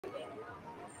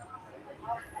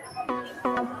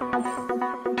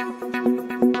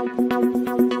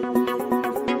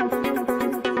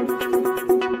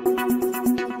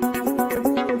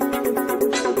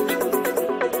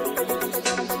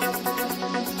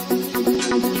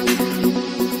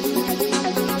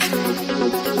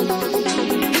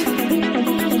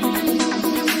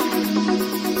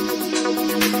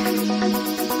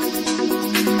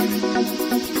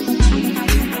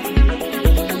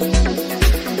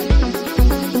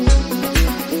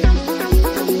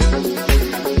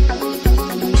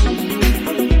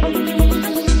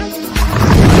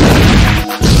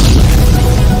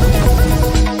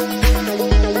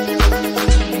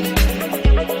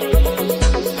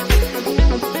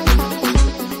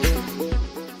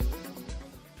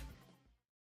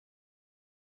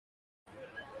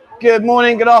Good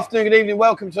morning, good afternoon, good evening.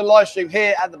 Welcome to the live stream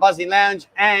here at the Buzzing Lounge.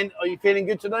 And are you feeling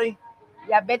good today?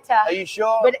 Yeah, better. Are you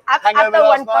sure? But after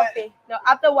one coffee. No,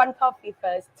 after one coffee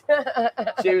first.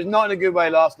 She was not in a good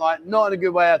way last night. Not in a good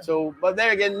way at all. But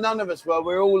there again, none of us were.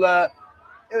 We're all,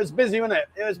 it was busy, wasn't it?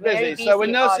 It was busy. So we're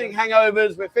nursing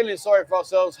hangovers. We're feeling sorry for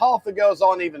ourselves. Half the girls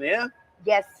aren't even here.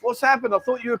 Yes. What's happened? I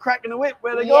thought you were cracking the whip.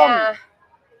 Where are they gone?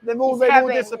 They've all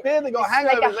disappeared. They've got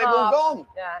hangovers. Like they've all gone.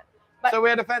 Yeah. So we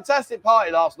had a fantastic party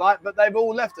last night, but they've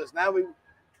all left us now.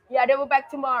 Yeah, they will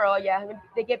back tomorrow. Yeah, when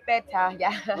they get better.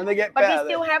 Yeah. When they get but better. But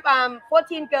we still have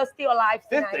 14 girls still alive.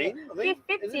 15?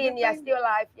 15, yeah, still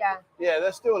alive. Yeah. Yeah,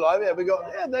 they're still alive. Yeah,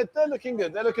 they're looking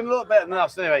good. They're looking a lot better than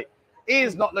us. Anyway,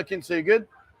 Ian's not looking too good.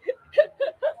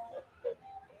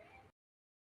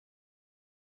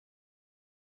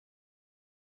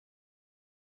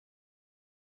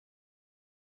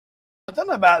 I don't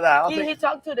know about that. He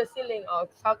talked to the ceiling or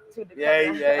talked to the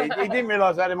camera. He didn't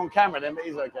realise I had him on camera then, but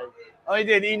he's okay. Oh, he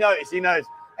did. He noticed. He knows.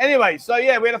 Anyway, so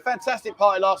yeah, we had a fantastic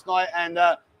party last night, and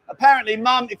apparently,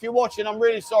 Mum, if you're watching, I'm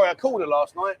really sorry. I called her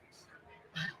last night.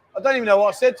 I don't even know what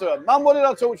I said to her. Mum, what did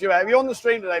I talk to you about? Are you on the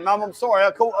stream today, Mum? I'm sorry.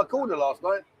 I called her last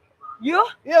night. You?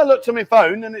 Yeah, I looked at my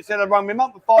phone and it said I rang my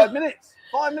mum for 5 minutes.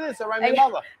 5 minutes I rang my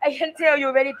mother. I can tell you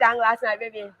were very drunk last night,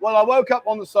 baby. Well, I woke up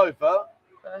on the sofa.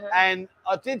 And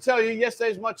I did tell you yesterday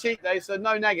was my cheat day, so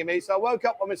no nagging me. So I woke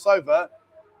up on my sofa.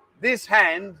 This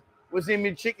hand was in my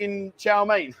chicken chow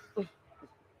mein. I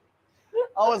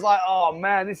was like, oh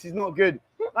man, this is not good.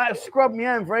 I had scrubbed my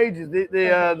hand for ages.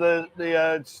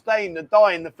 The stain, the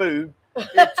dye in the food,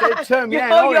 it turned my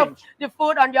hand orange. The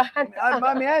food on your hand. I had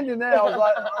my hand in there. I was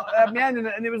like, I had my hand in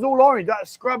it, and it was all orange. I had to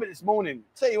scrub it this morning.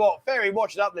 Tell you what, Ferry,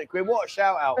 watch it up, Liquid. What a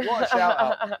shout out! What a shout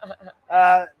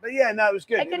out! But yeah, no, it was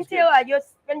good. I can tell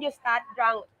when you start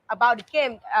drunk about the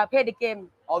game, play the game.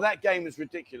 Oh, that game was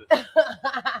ridiculous.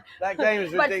 That game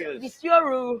was ridiculous. But it's your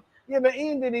rule. Yeah, but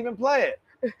Ian didn't even play it.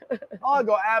 I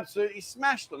got absolutely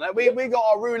smashed on that. We got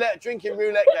our drinking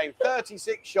roulette game.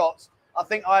 36 shots. I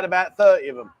think I had about 30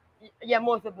 of them. Yeah,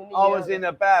 most of them. I was in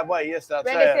a bad way yesterday.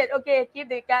 When they said, okay, give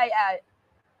the guy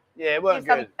yeah, it weren't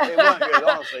good. It weren't good,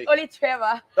 honestly. Only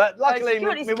Trevor. But luckily,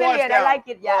 my wife's down. I like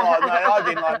it, yeah. Oh, no, I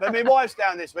didn't like it. But my wife's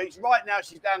down this week. Right now,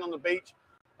 she's down on the beach.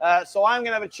 So I'm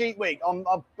going to have a cheat week.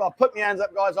 I'll put my hands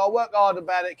up, guys. I'll work hard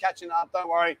about it, catching up. Don't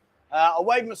worry. I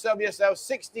weighed myself yesterday. I was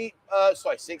 60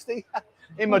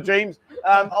 in my dreams.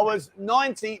 I was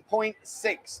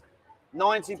 90.6.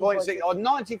 90.6. I was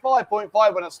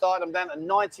 95.5 when I started. I'm down to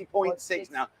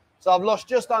 90.6 now. So I've lost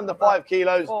just under 5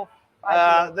 kilos.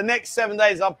 The next 7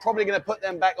 days, I'm probably going to put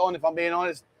them back on, if I'm being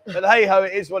honest. But hey ho,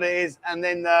 it is what it is. And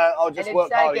then I'll just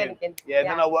work hard again. Yeah,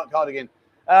 then I'll work hard again.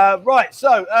 Right.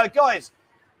 So, guys,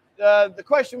 the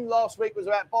question last week was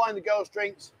about buying the girls'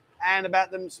 drinks and about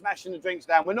them smashing the drinks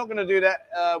down. We're not going to do that.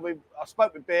 I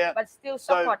spoke with Beer. But still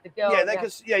support the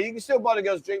girls. Yeah, you can still buy the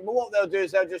girls' drink. But what they'll do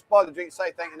is they'll just buy the drink,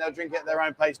 say thank you, and they'll drink it at their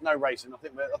own pace, no racing. I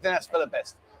think that's for the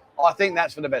best. I think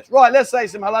that's for the best. Right, let's say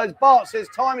some hellos. Bart says,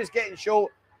 time is getting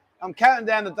short. I'm counting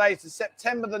down the days to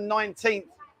September the 19th.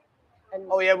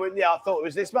 Oh, yeah, I thought it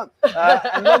was this month.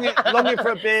 And longing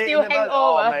for a beer. Still hangover.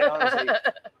 Oh, mate,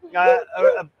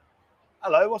 honestly.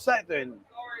 Hello, what's that doing?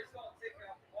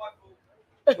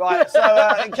 Right,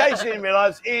 so in case you didn't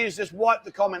realise, Ian's just wiped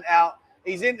the comment out.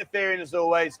 He's interfering as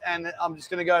always, and I'm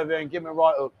just going to go over there and give him a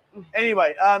right hook.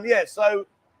 Anyway, yeah, so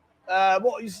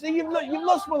what you see, you've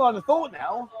lost my line of thought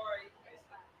now.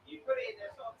 You put it in there,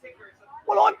 so I'll ticker it.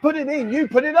 Well, I put it in, you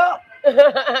put it up.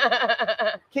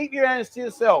 Keep your hands to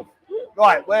yourself.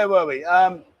 Right, where were we?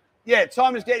 Yeah,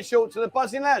 time is getting short to the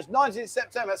Buzzing Lounge. 19th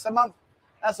September. That's a month.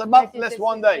 That's a month less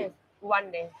 1 day.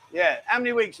 1 day. Yeah. How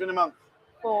many weeks in a month?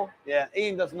 4. Yeah.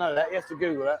 Ian doesn't know that. He has to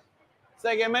Google that.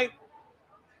 Say again, mate.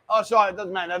 Oh, sorry. It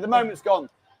doesn't matter. No, the moment's gone.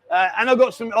 And I've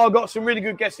got some really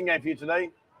good guessing game for you today.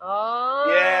 Oh.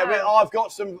 Yeah, I've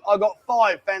got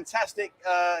 5 fantastic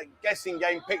guessing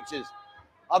game pictures.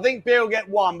 I think Beer will get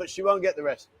 1, but she won't get the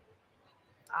rest.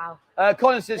 Wow.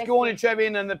 Colin says, good morning,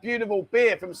 Trevian, and the beautiful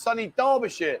Beer from sunny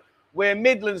Derbyshire. We're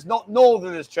Midlands, not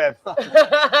Northerners, Trev.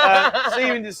 See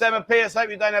you in December. P.S. Hope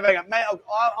you don't have a hangover. Mate,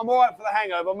 I'm all right for the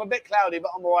hangover. I'm a bit cloudy, but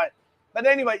I'm all right. But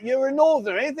anyway, you're a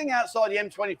Northerner. Anything outside the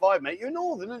M25, mate, you're a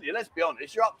Northern, aren't you? Let's be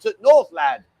honest. You're up to North,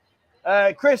 lad.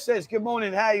 Chris says, good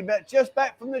morning. How you? Just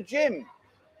back from the gym.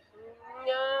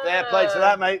 Fair play to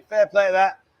that, mate. Fair play to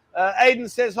that. Aidan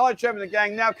says, hi, Trev and the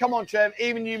gang. Now, come on, Trev.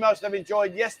 Even you must have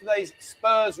enjoyed yesterday's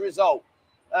Spurs result.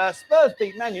 Spurs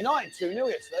beat Man United 2-0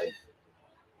 yesterday.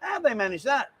 How have they managed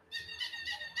that?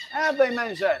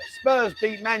 Spurs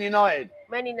beat Man United.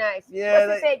 Man United. Yeah,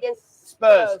 What's it say against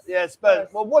Spurs? Yeah, Spurs.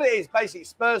 Well, what it is, basically,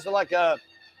 Spurs are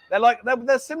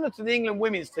they're similar to the England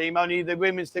women's team, only the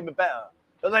women's team are better.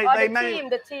 But they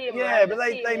managed. The team. Yeah, right? but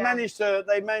they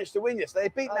managed to win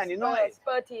yesterday. They beat Man United.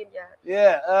 Spurs team, yeah.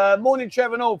 Yeah. Morning,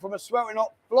 Trevor and all from a sweltering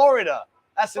hot Florida.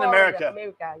 That's in America.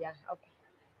 America, yeah. Okay.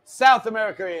 South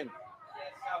America, Ian.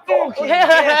 Fucking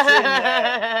gets in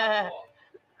there.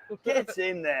 Gets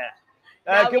in there.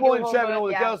 Good morning, Trevor and all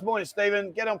the girls. Morning,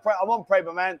 Stephen. I'm on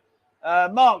Praber, man.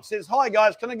 Mark says, hi,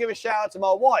 guys. Can I give a shout out to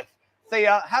my wife,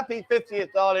 Thea? Happy 50th,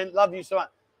 darling. Love you so much.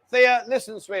 Thea,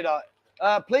 listen, sweetheart.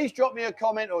 Please drop me a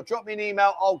comment or drop me an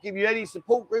email. I'll give you any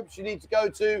support groups you need to go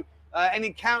to,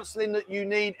 any counselling that you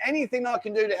need, anything I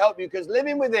can do to help you, because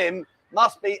living with him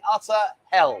must be utter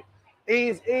hell.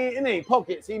 He's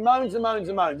pockets. He moans and moans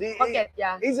and moans.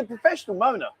 He's a professional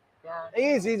moaner.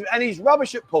 Yeah. He's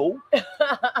rubbish at pool.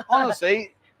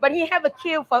 Honestly. But he have a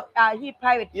queue for he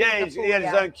private. Yeah, he had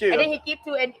his own queue. And then he keep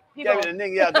to and people.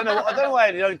 Yeah, I don't know why he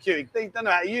had his own queue. He don't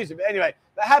know how to use it. But anyway,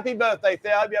 but happy birthday,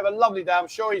 Thea. I hope you have a lovely day. I'm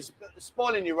sure he's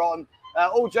spoiling you rotten.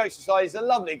 All jokes aside, he's a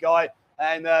lovely guy.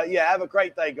 And have a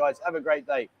great day, guys. Have a great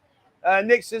day.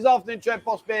 Nick says, afternoon, Trev,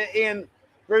 Boss Beer, Ian,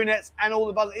 Brunettes, and all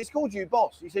the buzzers. He's called you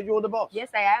boss. He said you're the boss. Yes,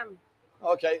 I am.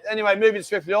 Okay. Anyway, moving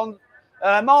swiftly on.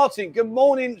 Martin, good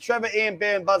morning, Trevor, Ian,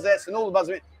 Beer, and Buzzettes, and all the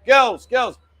buzzers. Girls.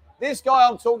 This guy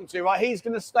I'm talking to, right, he's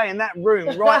going to stay in that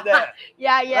room right there.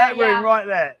 That room right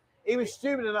there. He was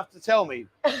stupid enough to tell me.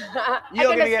 I'm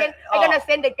going to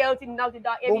send the girls in now to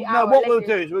dog every hour. No, what we'll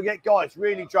do is we'll get guys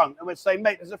really drunk and we'll say,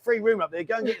 mate, there's a free room up there.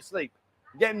 Go and get sleep.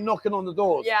 Get him knocking on the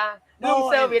doors. Yeah.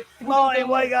 Martin,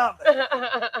 wake up.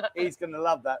 He's going to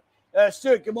love that.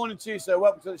 Stuart, good morning to you, sir.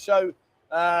 Welcome to the show.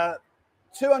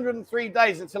 203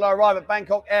 days until I arrive at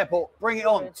Bangkok Airport. Bring it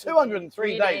on.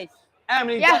 203 days. How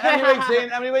many weeks, Ian?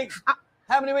 How many weeks?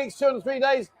 How many weeks? 203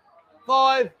 days?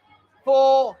 5,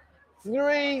 4,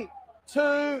 3,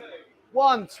 2,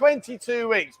 1. 22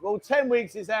 weeks. Well, 10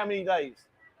 weeks is how many days?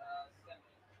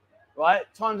 Right?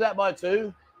 Times that by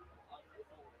 2.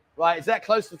 Right? Is that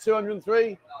close to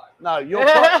 203? No, you're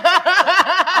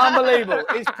unbelievable.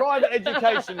 His private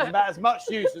education is about as much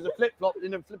use as a flip-flop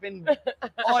in a flipping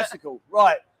bicycle.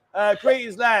 Right.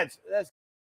 Greetings, lads. Let's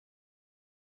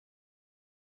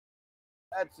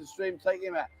add to the stream, take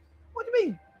him out. What do you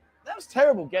mean? That was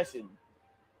terrible guessing.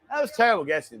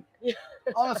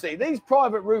 Honestly, these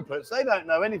private Ruperts, they don't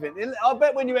know anything. I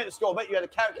bet when you went to school, I bet you had a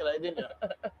calculator, didn't you?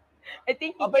 I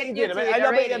bet you did. I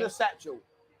bet you had a satchel.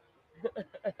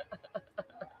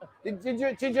 Did you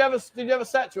have a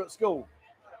satchel at school?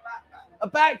 A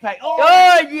backpack.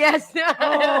 Oh yes.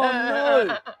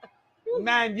 Oh no.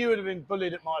 Man, you would have been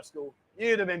bullied at my school.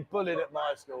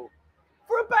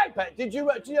 For a backpack. Did you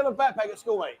have a backpack at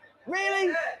school, mate? Really?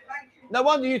 Yeah, thank you. No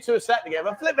wonder you two are sat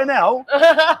together. Flipping hell.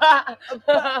 a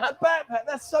backpack.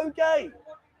 That's so gay.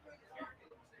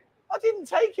 I didn't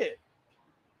take it.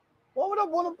 Why would I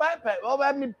want a backpack? Well, I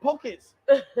have my pockets.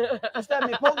 Just have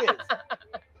my pockets.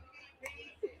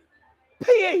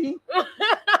 PE?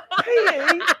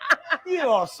 PE? You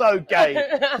are so gay.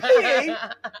 PE?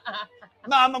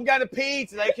 Mum, I'm going to PE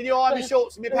today. Can you iron my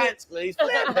shorts and my pants, please?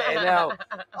 Flip it now.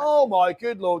 Oh, my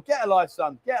good Lord. Get a life,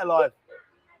 son. Get a life.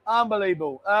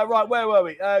 Unbelievable. Right, where were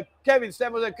we? Kevin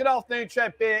said, good afternoon,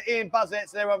 Trev, Beer, Ian, Buzzettes.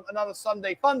 There on another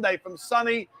Sunday fun day from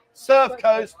sunny Surf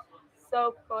Coast.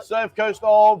 Surf Coast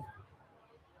of...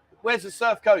 Where's the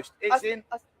Surf Coast? It's in...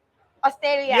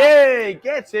 Australia. Yeah,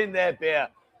 get in there, Beer.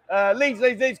 Leeds.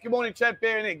 Good morning, Trev,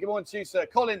 Beer, and Ian. Good morning to you, sir.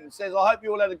 Colin says, I hope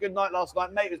you all had a good night last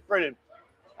night. Mate, it was brilliant.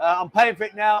 I'm paying for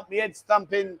it now. My head's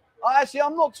thumping. Actually,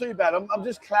 I'm not too bad. I'm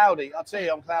just cloudy. I'll tell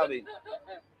you, I'm cloudy.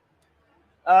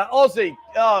 Aussie.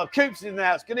 Coops in the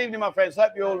house. Good evening, my friends.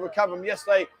 Hope you all recovered from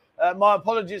yesterday. My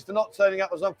apologies for not turning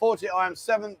up. As unfortunate, I am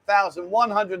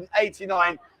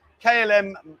 7,189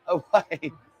 KLM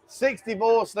away.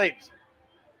 64 sleeps.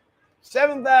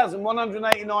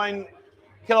 7,189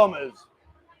 kilometers.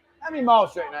 How many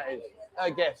miles do you reckon that is?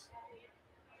 I guess.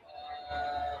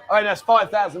 I mean, that's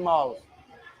 5,000 miles.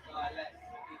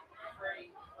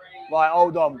 Right,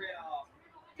 hold on.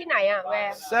 ที่ไหนอ่ะ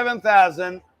Where?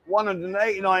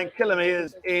 7,189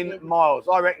 kilometers in miles.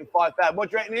 I reckon 5,000. What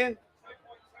do you reckon, Ian?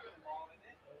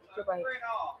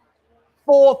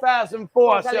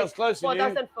 4,004. I see I was closer than you.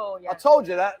 4,004, yeah. I told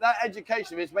you that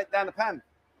education is went down the pan.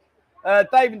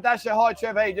 David Dasher, hi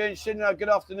Trev, how you doing? Shinra, good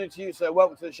afternoon to you, sir.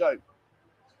 Welcome to the show.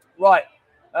 Right.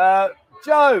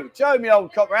 Joe, my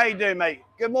old copper, how you doing, mate?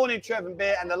 Good morning, Trev and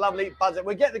Beer and the lovely Buzzer.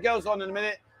 We'll get the girls on in a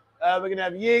minute. We're going to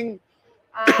have Ying.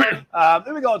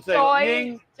 Who we got to?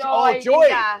 Ying. Joy.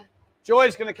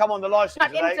 Joy's going to come on the live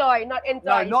stream Not today. not enjoy.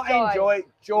 No, not enjoy.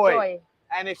 Joy.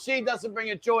 And if she doesn't bring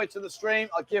a joy to the stream,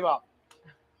 I give up.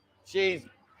 She's,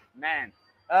 man.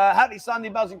 Happy Sunday,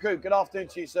 Buzzing Crew. Good afternoon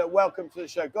to you, sir. Welcome to the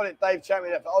show. Got it, Dave. Chat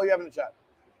with you. Oh, you're having a chat.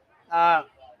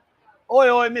 Oi,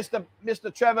 Mr.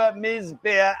 Trevor, Ms.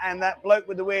 Beer, and that bloke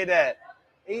with the weird hair.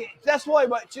 That's why,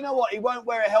 do you know what? He won't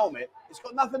wear a helmet. It's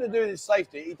got nothing to do with his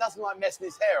safety. He doesn't like messing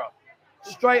his hair up.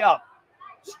 Straight up.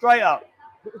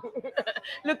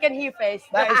 Look at his face.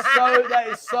 That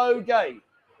is so gay.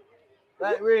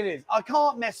 That really is. I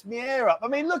can't mess my hair up. I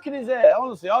mean, look at his hair.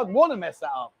 Honestly, I'd want to mess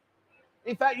that up.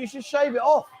 In fact, you should shave it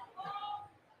off.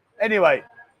 Anyway.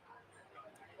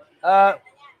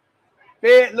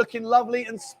 Beer looking lovely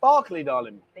and sparkly,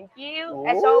 darling. Thank you, Ooh,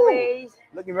 as always.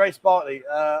 Looking very sparkly.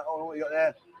 Hold on, what you got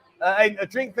there? A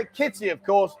drink for Kitty, of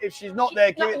course. If she's not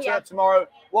there, give it to her tomorrow.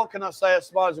 What can I say? Her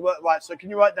smiles work. Right, so can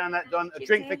you write down that, Don? A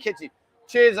drink for Kitty.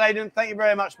 Cheers, Aidan. Thank you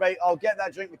very much, mate. I'll get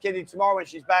that drink for Kitty tomorrow when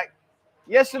she's back.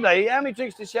 Yesterday, how many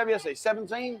drinks did she have yesterday?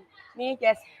 17? Me,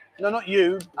 yes. No, not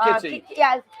you. Kitty.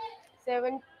 Yeah,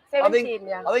 17,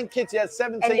 yeah. I think Kitty had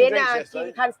 17 and then, drinks yesterday.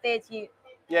 She can't stay.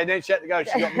 Yeah, then she had to go.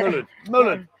 She got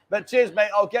mullered. But cheers, mate.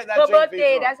 I'll get that her drink birthday, for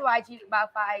you. that's why she's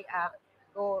about 5.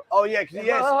 Oh, yeah.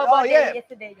 Yes. Her birthday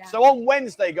yesterday, yeah. So on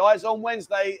Wednesday, guys,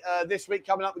 this week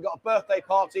coming up, we've got a birthday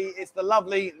party. It's the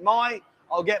lovely Mai.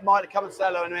 I'll get Mai to come and say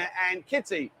hello in a minute. And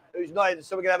Kitty, who's not here.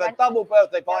 So we're going to have a double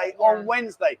birthday party on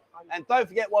Wednesday. And don't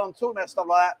forget, while I'm talking about stuff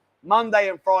like that, Monday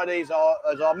and Fridays are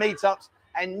our meetups.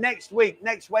 And next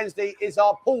Wednesday, is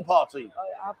our pool party.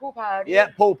 Our pool party. Yeah,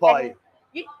 pool party.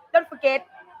 And don't forget,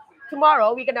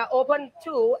 tomorrow we're going to open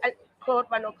 2 and close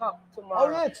 1 o'clock tomorrow. Oh,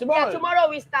 yeah, tomorrow. Yeah, tomorrow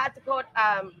we start to close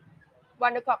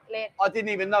 1 o'clock late. I didn't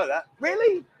even know that.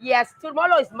 Really? Yes,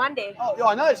 tomorrow is Monday. Oh, yeah,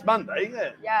 I know it's Monday.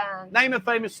 Yeah. Yeah. Name a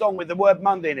famous song with the word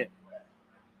Monday in it.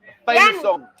 Famous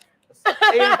song.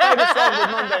 Ian, famous song with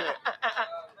Monday in it.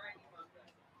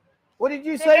 What did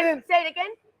you say, Ian? Say it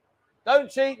again.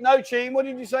 Don't cheat, no cheating. What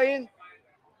did you say, Ian?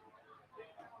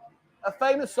 A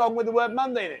famous song with the word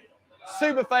Monday in it.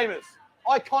 Super famous.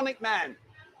 Iconic man.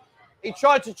 He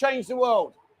tried to change the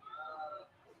world.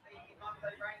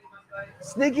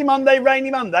 Sneaky Monday,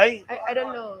 rainy Monday. I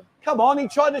don't know. Come on, he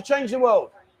tried to change the world.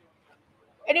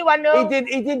 Anyone know?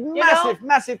 He did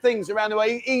massive things around the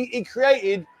way. He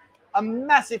created a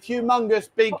massive, humongous,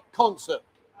 big concert.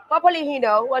 Probably he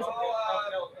knows what.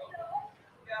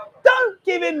 Don't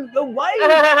give him away.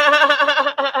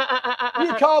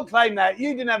 You can't claim that.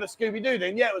 You didn't have a Scooby-Doo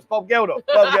then. Yeah, it was Bob Geldof.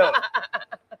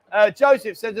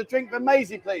 Joseph says a drink for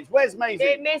Maisie, please. Where's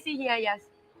Maisie? Maisie here, yes.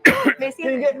 Maisie.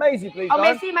 Can you get Maisie, please? เอา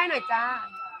Maisie ไหมหน่อยจ้า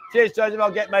Cheers, Joseph.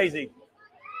 I'll get Maisie.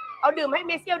 เอาดื่มให้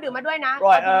Maisie เอาดื่มมาด้วยนะ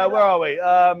Right, where are we?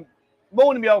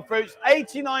 Morning, me old fruits.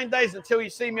 89 days until you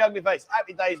see me ugly face.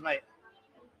 Happy days, mate.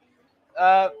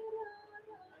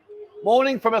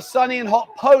 Morning from a sunny and hot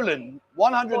Poland.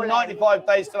 195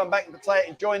 days till I'm back in Pattaya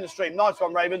enjoying the stream. Nice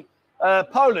one, Raven.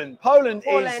 Poland. Poland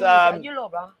is...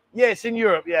 Europe, huh? Yeah, it's in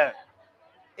Europe, yeah.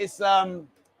 It's... I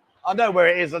know where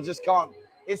it is, I just can't...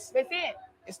 It's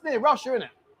near Russia, isn't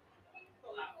it?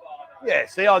 Yeah,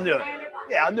 see, I knew it.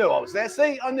 Yeah, I knew I was there.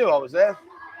 See, I knew I was there.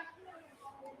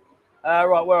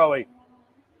 Right, where are we?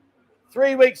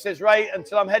 3 weeks, says Ray,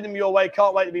 until I'm heading your way.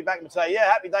 Can't wait to be back in Pattaya.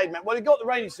 Yeah, happy days, man. Well, we've got the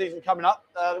rainy season coming up.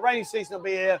 The rainy season will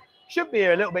be here. Should be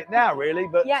here a little bit now, really.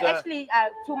 But yeah, actually,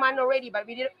 2 months already, but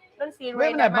we don't see rain. We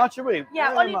haven't had much, have we?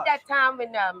 Yeah, only that time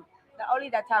when only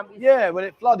that time. Yeah, when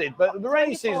it flooded. But the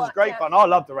rainy season is great fun. I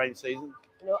love the rainy season.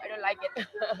 No, I don't like it.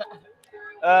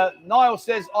 Niall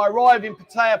says, I arrive in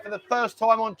Pattaya for the first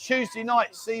time on Tuesday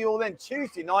night. See you all then.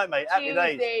 Tuesday night, mate. Happy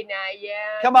days. Tuesday night,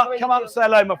 yeah. Come up and say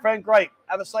hello, my friend. Great.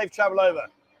 Have a safe travel over.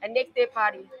 And next day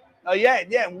party. Oh, yeah.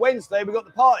 And Wednesday we got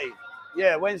the party.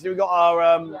 Yeah, Wednesday we got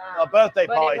our birthday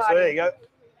party. So there you go.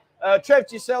 Trev,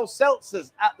 do you sell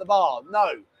seltzers at the bar?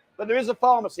 No. But there is a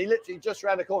pharmacy literally just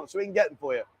around the corner, so we can get them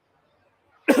for you.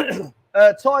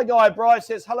 Thai guy Bryce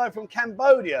says, hello from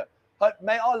Cambodia.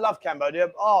 Mate, I love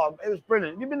Cambodia. Oh, it was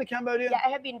brilliant. Have you been to Cambodia? Yeah, I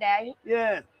have been there.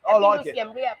 Yeah, I I've been like to it.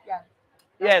 Siem Reap, yeah.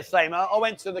 Yeah, same. I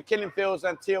went to the Killing Fields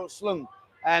and Teal Slung,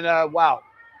 and wow,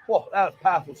 whoa, that was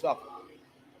powerful stuff.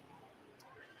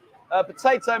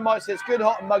 Potato Mike says, good,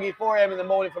 hot and muggy, 4 a.m. in the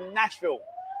morning from Nashville.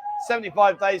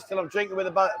 75 days till I'm drinking with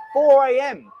a butter. 4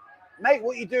 a.m. Mate,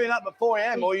 what are you doing up at 4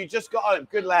 a.m. or you just got home?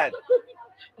 Good lad.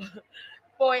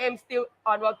 4 a.m. still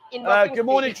on work in working Good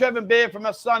morning, street. Trevor Beer from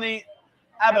a sunny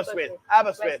Aberystwyth.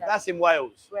 Aberystwyth, that's in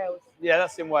Wales. Wales. Yeah,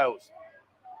 that's in Wales.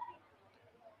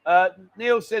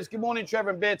 Neil says, good morning, Trevor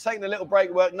and Beer. Taking a little break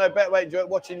at work. No better way to enjoy it.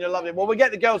 Watching your lovely. Well, we'll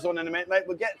get the girls on in a minute, mate.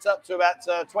 We'll get up to about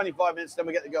 25 minutes, then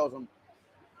we'll get the girls on.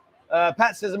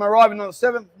 Pat says, I'm arriving on the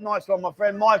 7th. Nice one, my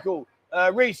friend Michael.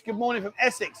 Reese, good morning from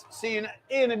Essex. See you.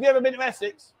 Ian, have you ever been to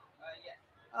Essex?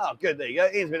 Yeah. Oh, good. There you go.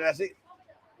 Ian's been to Essex.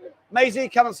 Maisie,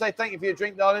 come and say thank you for your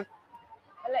drink, darling.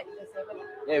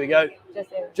 There we go.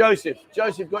 Joseph,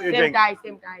 got your drink. Same guy,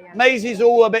 yeah. Maisie's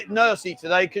all a bit nursey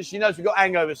today because she knows we've got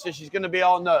hangovers, so she's going to be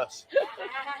our nurse.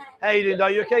 How you doing,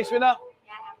 Are you okay, sweetheart?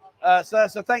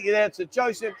 So thank you there to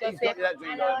Joseph. He's got you that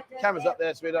drink. Camera's up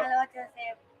there, sweetheart. Hello,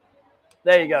 Joseph.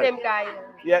 There you go. Same guy.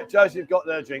 Yeah, Joseph got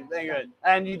their drink. There you go.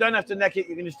 And you don't have to neck it.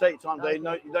 You can just take your time, Dave.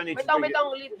 No, you don't need to drink it.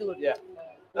 Yeah.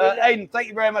 Aiden, thank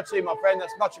you very much to you, my friend.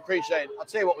 That's much appreciated. I'll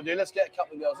tell you what we'll do. Let's get a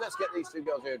couple of girls. Let's get these two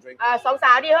girls here a drink. สองส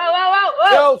าวดิเฮ้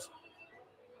ย Girls,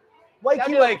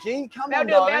 wakey. Come แมว on,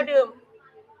 ดื่ม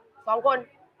darling. 2 คน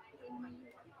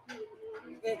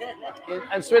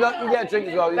And sweetheart, you get a drink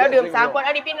as well. แมวดื่ม3 คน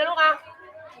อันนี้ปิ้นนะลูกอ่ะ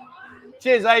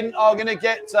Cheers, Aiden. I'm going to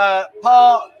get Pa,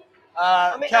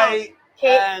 Kay,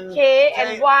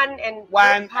 and Wan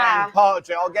and Pa a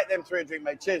drink. I'll get them 3 a drink,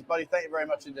 mate. Cheers, buddy. Thank you very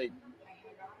much indeed.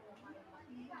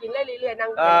 กินเรื่อยๆนั่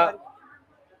ง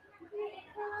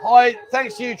Hi,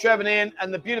 thanks to you, Trevor and Ian, and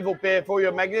the beautiful beer for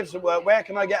your magnificent work. Where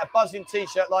can I get a buzzing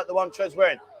T-shirt like the one Trev's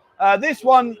wearing? This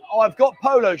one, I've got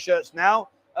polo shirts now.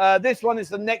 This one is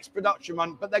the next production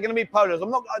one, but they're going to be polos.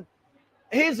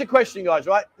 Here's the question, guys,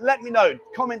 right? Let me know.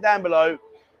 Comment down below.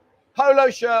 Polo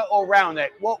shirt or round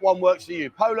neck? What one works for you?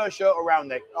 Polo shirt or round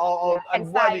neck?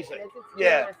 And what do you say?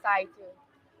 Yeah.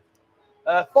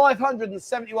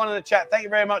 571 in the chat. Thank you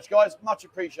very much, guys. Much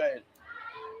appreciated.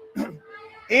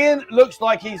 Ian looks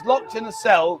like he's locked in a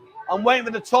cell. I'm waiting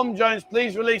for the Tom Jones,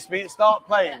 please release me and start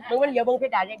playing.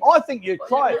 I think you'd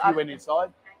cry if you went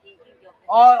inside.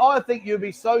 I think you'd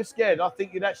be so scared. I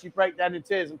think you'd actually break down in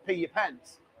tears and pee your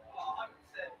pants.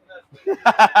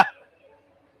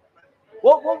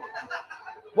 What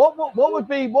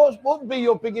would be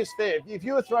your biggest fear? If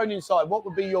you were thrown inside, what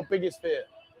would be your biggest fear?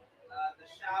 The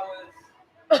showers.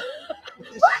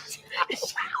 What?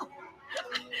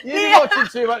 You're watching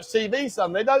too much TV,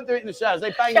 son. They don't do it in the showers.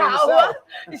 They bang you in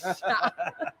the cell.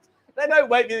 They don't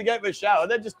wait for you to go for a shower.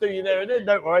 They just do you there and then.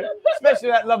 Don't worry.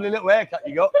 Especially that lovely little haircut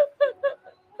you got.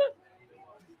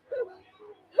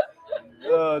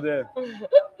 Oh dear.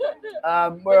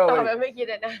 Where are we?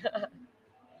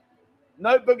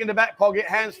 Notebook in the back pocket,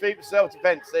 hands free for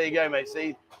self-defense. There you go, mate.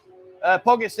 See,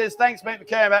 Pocket says, thanks, mate, for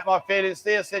caring about my feelings.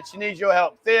 Thea said she needs your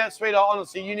help. Thea, sweetheart,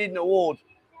 honestly, you need an award.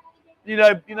 You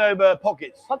know,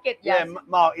 Pockets. Pocket, yes. Yeah,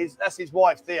 Mark, that's his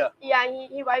wife, Thea. Yeah,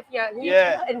 he wife, yeah.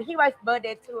 And his wife's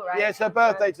birthday too, right? Yeah, it's her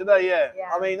birthday today, yeah.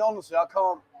 I mean, honestly, I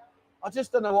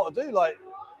just don't know what to do. Like,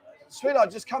 sweetheart,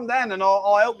 just come down and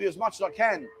I'll help you as much as I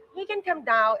can. He can come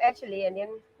down, actually, and then...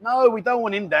 No, we don't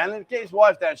want him down. Let's get his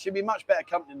wife down. She'll be much better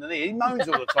company than he. He moans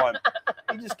all the time.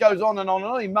 He just goes on and on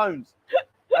and on. He moans.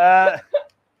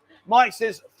 Mike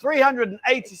says,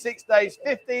 386 days,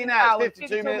 15 hours,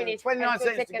 52 minutes, 29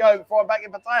 seconds to go before I'm back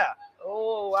in Pattaya.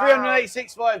 Oh, wow.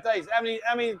 386 5 days. How many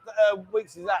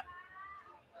weeks is that?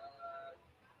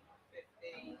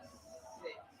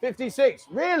 56.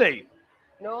 Really?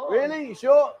 No. Really? You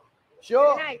sure?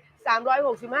 Sure?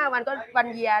 365 วันก็วัน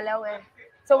เยียร์แล้วไง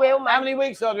so well How many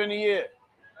weeks are there in a year?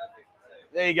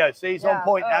 There you go. See, he's on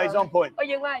point now. He's on point.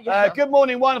 Good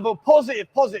morning, wonderful, positive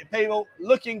people.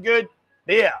 Looking good.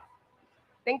 Beer.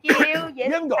 Thank you. Yes,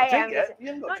 you haven't got a drink yet. You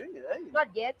haven't got a drink yet, have you? Not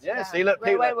yet. Yeah, see, look,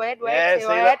 people. Wait. Wait.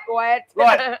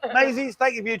 Right, Maisie's,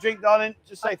 thank you for your drink, darling.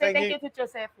 Just say thank you. Thank you to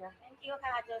Joseph. Yeah. Thank you,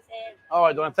 Joseph. All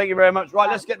right, darling. Thank you very much. Right,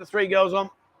 let's get the 3 girls on.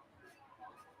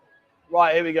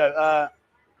 Right, here we go.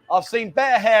 I've seen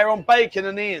better hair on Bacon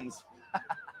than Ian's.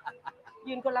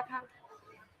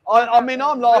 I mean,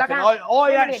 I'm laughing.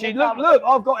 I actually, look,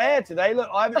 I've got hair today. Look,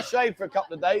 I haven't shaved for a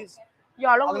couple of days.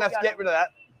 I'm going to have to get rid of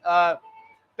that.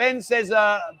 Ben says,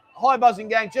 hi, Buzzing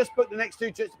Gang. Just booked the next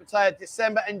 2 trips to Pattaya,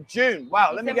 December and June.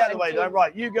 Wow, let me get out of the way, though.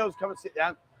 Right, you girls come and sit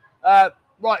down.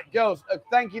 Right, girls,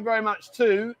 thank you very much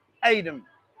to Aiden.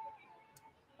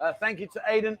 Thank you to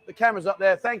Aiden. The camera's up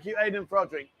there. Thank you, Aiden, for our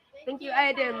drink. Thank you,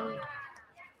 Aiden.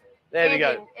 There we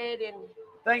go. Aiden.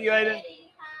 Thank you, Aiden.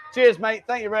 Cheers, mate.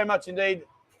 Thank you very much indeed.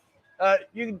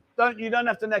 You don't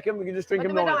have to neck them. We can just drink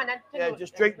them normally. Yeah,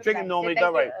 just drink them normally.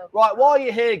 Don't worry. Right, while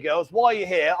you're here, girls, while you're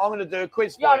here, I'm going to do a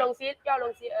quiz for ย่อ you. ลงซิย่อล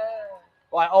งซิ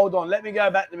Right, hold on. Let me go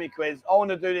back to my quiz. I want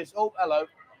to do this. Oh, hello.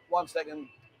 1 second.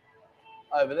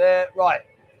 Over there. Right.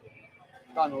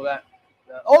 Done all that.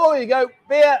 Oh, there you go.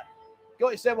 Beer.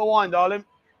 Got yourself a wine, darling.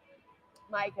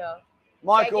 Michael.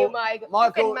 Michael. Thank you,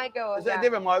 Michael. Michael. Is that a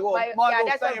different Michael? Yeah, Michael,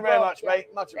 that's thank a you very bro. much, mate.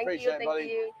 Much appreciated, Thank buddy.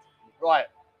 you. Right.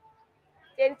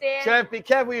 เจนเจน Trev, be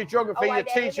careful with your geography. Oh, Your I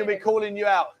teacher will be did. calling you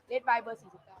out. เลดบายเบอร์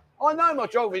49 I know my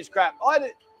geography's crap.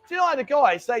 Do you know I had a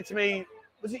guy say to me,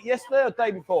 was it yesterday or the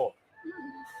day before?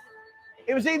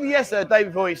 It was either yesterday or the day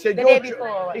before. He said, The day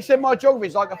before. he said my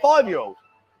geography's like a 5-year-old.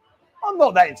 I'm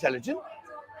not that intelligent.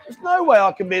 There's no way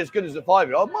I can be as good as a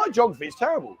 5-year-old. My geography is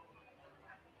terrible.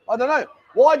 I don't know.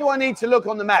 Why do I need to look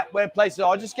on the map where places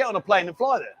are? I just get on a plane and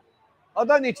fly there. I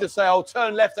don't need to say, I'll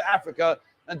turn left at Africa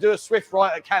and do a swift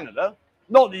right at Canada.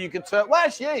 Not that you could turn. Well,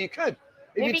 actually, yeah, you could.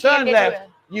 If Maybe you turn Ian left, did it.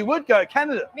 you would go to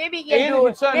Canada. Maybe Ian, Ian if do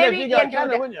you turn left, you go to Ian do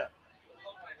Canada, that. wouldn't you?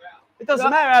 It doesn't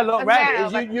matter how long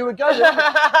round it is. You would go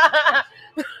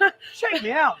there. Check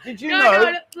me out. Did you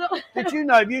know? Did you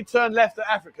know if you turn left at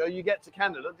Africa, you get to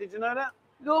Canada? Did you know that?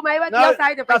 รู้ไหมว่าเที่ยวซ้า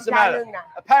ยจะไป doesn't ทางนึง matter. นะ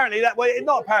Apparently that way.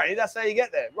 Not apparently. That's how you get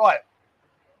there. Right.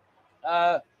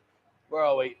 Where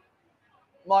are we?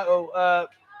 Michael.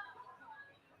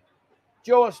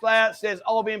 Joel Slayer says,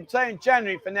 I'll be in Potato in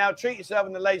January for now. Treat yourself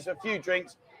in the ladies for a few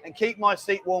drinks and keep my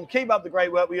seat warm. Keep up the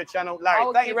great work with your channel. Larry,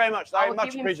 thank you very much, Larry.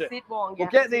 Much appreciated. We'll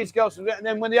get these girls, and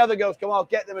then when the other girls come, I'll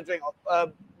get them a drink.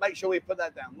 Make sure we put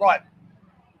that down. Right.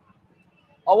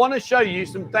 I want to show you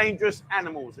some dangerous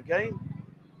animals, okay?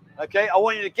 Okay, I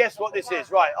want you to guess what this is.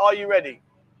 Right, are you ready?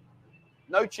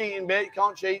 No cheating, Beer. You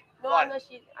can't cheat. No, right. no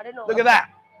cheat. I don't know. Look at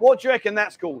that. What do you reckon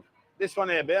that's called? This one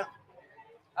here, Beer.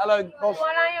 Hello, boss.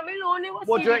 อะไรยังไม่รู้นี่ว่า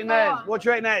What do you reckon that is? What do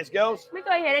you reckon that is, girls? ไม่เค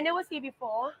ยเห็นอันนี้ว่า see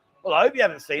before Well, I hope you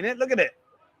haven't seen it. Look at it.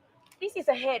 this is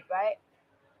a head right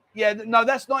Yeah, no,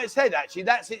 that's not its head, actually.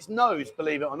 That's its nose,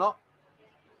 believe it or not.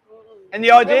 Any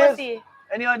ไม่ว่า ideas? see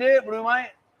Any idea?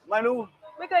 Malu?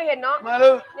 ไม่เคยเห็นเนาะ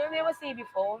Malu? นี่ว่า see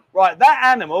before Right, that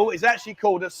animal is actually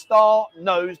called a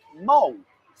star-nosed mole.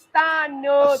 star A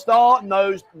nose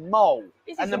star-nosed mole.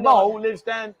 This And is the a mole. mole lives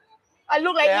down... I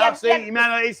look like Yeah, Ian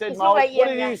see, he said It's mole. look like What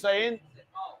Ian, are yeah. you saying?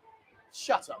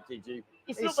 Shut up, DG. it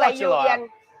He's look like such you a liar. Ian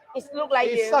it look like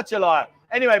He's you such a liar.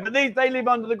 Anyway, but they live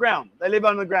under the ground. They live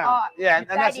under the ground. Oh, Yeah, and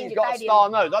that's he's got a star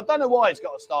nose. I don't know why he's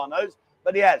got a star nose,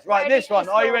 but he has. Right, this one.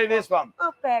 Are you ready for this one?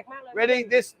 แปลกมากเลย Ready?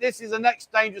 This is the next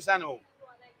dangerous animal.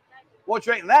 What do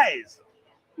you reckon that is?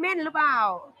 เม่นหรือเปล่า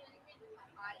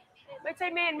ไม่ใช่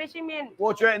เม่นไม่ใช่เม่น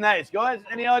What do you reckon that is, guys?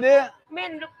 Any idea? เม่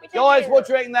นไม่ใช่ Guys, what do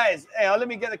you reckon that is? Hang on, let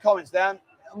me get the comments down.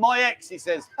 My ex, he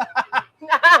says.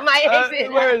 my ex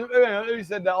Who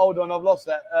said that? Hold on, I've lost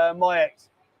that. My ex.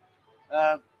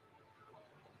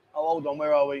 Hold on,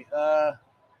 where are we?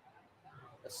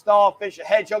 A starfish, a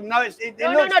hedgehog. No, it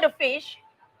no looks... no the fish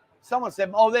Someone said,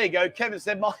 oh, there you go. Kevin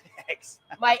said my ex.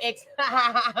 my ex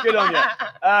Good on you.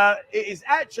 It is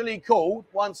actually called,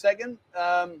 1 second,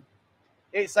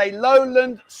 it's a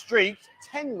lowland streaked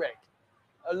tenrec.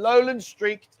 A lowland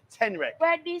streaked tenrec.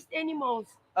 where are these animals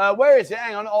Where is it?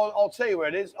 Hang on, I'll tell you where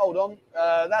it is. Hold on.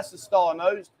 That's the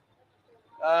star-nosed.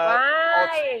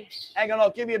 why Hang on,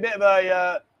 I'll give you a bit of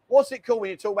a... what's it called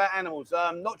when you talk about animals?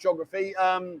 Not geography.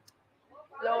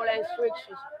 lowland streaks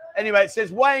Anyway, it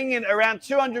says weighing in around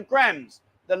 200 grams.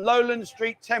 The lowland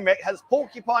streaked tenrec has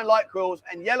porcupine-like quills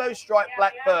and yellow striped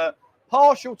black fur,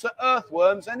 partial to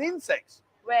earthworms and insects.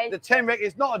 where The tenrec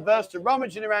is not adverse to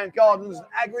rummaging around gardens and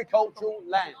agricultural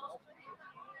lands.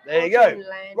 There you go.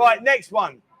 Right, next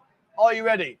one. Are you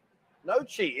ready? No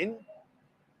cheating.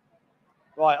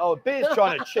 Right, oh, Beer's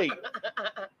trying to cheat.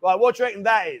 Right, what do you reckon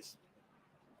that is?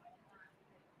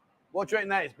 What do you reckon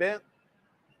that is, Beer?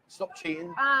 Stop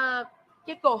cheating.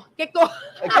 gecko A gecko.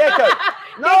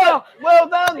 No, well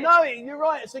done. No, you're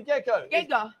right. It's a gecko.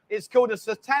 It's called a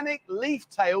satanic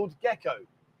leaf-tailed gecko.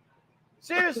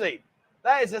 Seriously,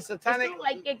 that is a satanic. It looks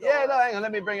like gecko. Yeah, no, hang on.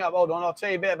 Let me bring it up. Hold on. I'll tell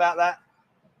you a bit about that.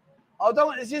 I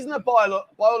don't. This isn't a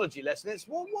biology lesson. It's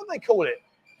what do they call it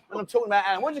when I'm talking about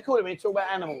animals? What do you call it when you talk about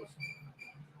animals?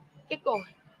 gecko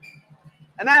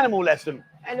An animal lesson.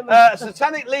 animal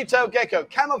Satanic leaf-tailed gecko.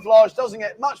 Camouflage doesn't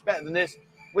get much better than this.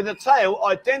 With a tail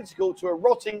identical to a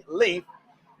rotting leaf,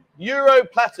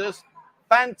 Europlatus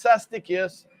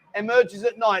fantasticus emerges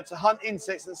at night to hunt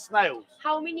insects and snails.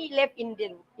 how many left in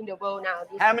the world now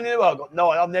How many in the world? I've got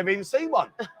no. I've never even seen one.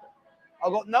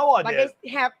 I've got no but idea.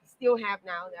 they still have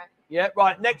now that Yeah,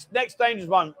 right. Next dangerous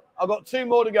one. I've got 2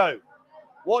 more to go.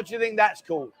 What do you think that's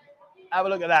called? Have a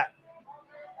look at that.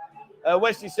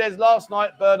 Wesley says, last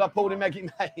night, Bird, I pulled in Maggie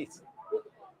Mays.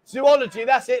 Zoology,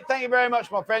 that's it. Thank you very much,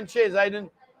 my friend. Cheers,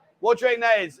 Aidan. What do you think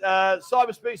that is?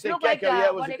 Cyber Spook said Look gecko. like Yeah,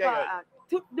 it was what a they gecko.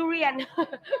 call durian.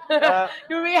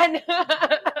 Durian?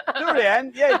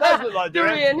 Durian. Yeah, it does look like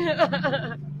durian.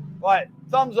 Durian. Right,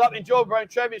 thumbs up. Enjoy, bro.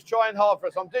 Trevor's trying hard for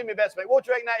us. I'm doing my best, mate. What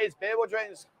do you reckon that is, Beer? What do you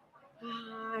reckon it's...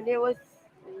 There was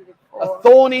A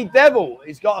thorny devil.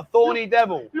 He's got a thorny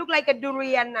devil. Look like a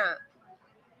durian.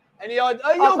 Any idea?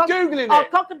 Oh, you're Googling or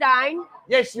it. Crocodile.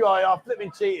 Yes, you are. I'm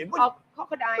flipping cheating. Or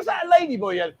crocodile. Was that a lady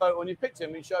boy you had a photo on? You picked him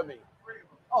and you showed me.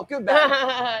 Oh, good man.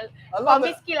 I love it.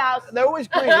 Whiskey Louse. They're always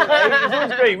green, aren't they? It's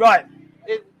always green. Right.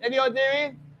 Any idea,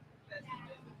 Ian?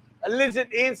 A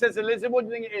lizard. Ian says a lizard. What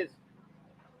do you think it is?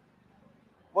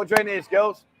 What do you think it is,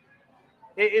 girls?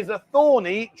 It is a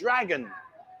thorny dragon.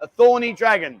 A thorny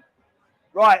dragon.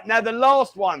 Right. Now, the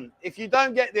last one. If you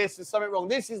don't get this, there's something wrong.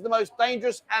 This is the most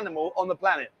dangerous animal on the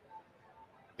planet.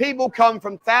 People come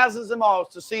from thousands of miles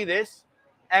to see this.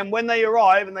 And when they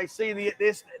arrive and they see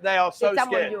this, they are so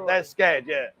scared. They're scared,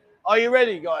 yeah. Are you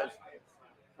ready, guys?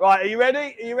 Right, are you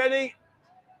ready? Are you ready?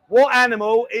 What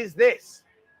animal is this?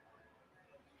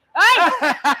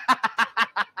 Hey!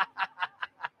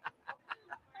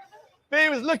 Bea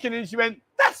was looking and she went,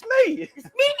 that's me. It's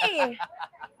me.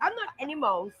 I'm not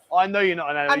animals. I know you're not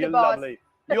an animal. I'm the You're boss. lovely.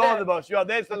 You are the boss. You are.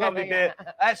 There's the lovely Bea.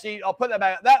 Actually, I'll put that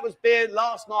back. That was Bea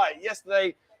last night,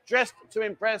 yesterday. Dressed to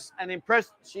impress, and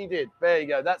impressed she did. There you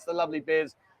go. That's the lovely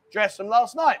Bea's dress from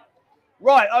last night.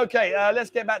 Right, okay,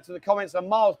 let's get back to the comments. I'm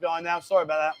miles behind now. Sorry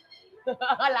about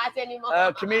Last animal.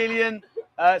 that. Chameleon,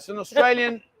 it's an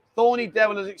Australian thorny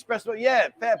devil has expressed. Yeah,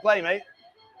 fair play, mate.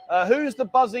 Who's the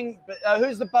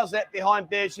buzzette behind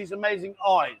Bea? She's amazing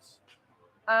eyes.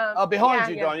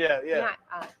 Behind you, Don. Yeah.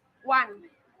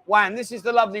 Wan. This is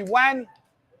the lovely Wan.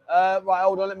 Right,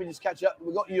 hold on. Let me just catch up.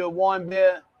 We've got you a wine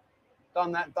beer.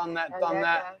 Done that.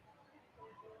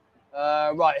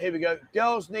 Right, here we go.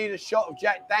 Girls need a shot of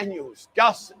Jack Daniels.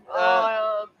 Gus.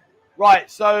 Right,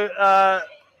 so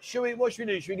what should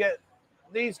we do? Should we get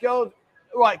these girls?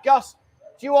 Right, Gus,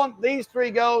 do you want these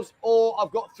 3 girls, or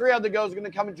I've got 3 other girls who are going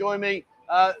to come and join me?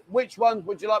 Which ones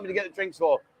would you like me to get the drinks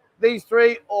for? These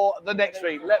 3 or the next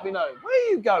 3? Let me know. Where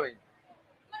are you going?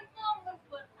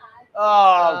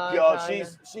 Oh, God,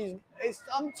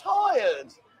 I'm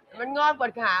tired. Let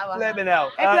me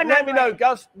know. Let me know,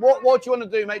 Gus. What do you want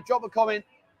to do, mate? Drop a comment.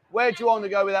 Where do you want to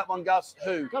go with that one, Gus?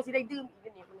 Who?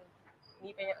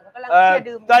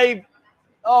 Dave.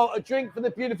 Oh, a drink for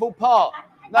the beautiful Pa.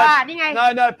 No,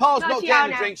 Pa's not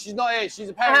getting a drink. She's not here. She's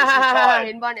apparently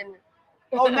tired.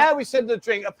 Oh, now we said the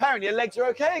drink. Apparently, your legs are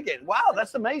okay again. Wow,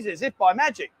 that's amazing. As if by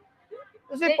magic.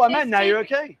 As if by magic. Now you're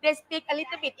okay. They speak a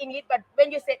little bit English, but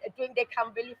when you said a drink, they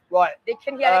come really. Right. They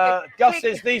can hear like Gus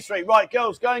says these 3. Right,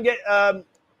 girls, go and get Pa.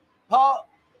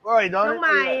 Where are you, darling?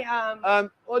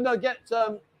 Well, no, get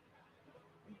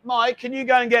Mike. Can you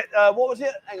go and get what was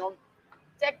it? Hang on.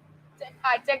 Jack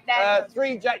Daniels.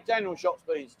 3 Jack Daniel shots,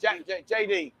 please.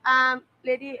 JD.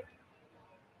 Lady.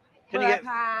 Can you get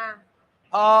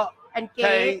Pa and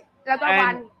K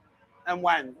and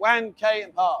Wan? Wan, K,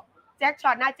 and Pa. Jack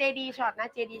shot, not JD shot,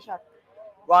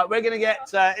 Right, we're gonna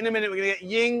get in a minute. We're gonna get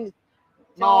Ying,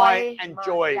 Mai, and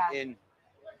Joy in.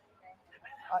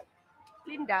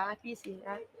 Linda, please.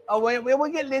 Oh,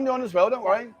 we'll get Linda on as well. Don't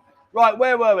worry. Right,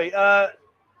 where were we?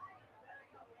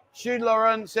 Shu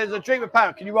Lauren says a drink with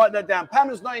Pam. Can you write that down?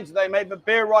 Pamela's not in today, mate, but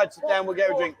Beer writes it down. We'll get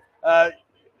her a drink.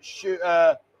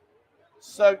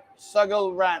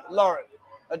 Suggle Rant Lauren.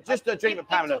 Just a drink with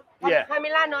Pamela. Yeah.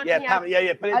 Pamela not here. Pamela.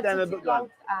 Yeah. Put it down in the book line.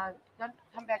 Don't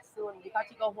come back soon because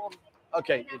she go home.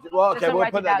 Okay. Well, okay, we'll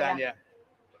put that down. Yeah.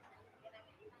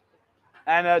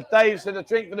 And Dave said a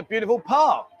drink for the beautiful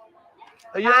Pa.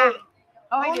 Are you?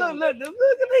 Look at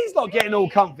these lot getting all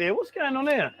comfy here. What's going on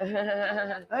here?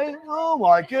 Hey, oh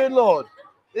my good Lord.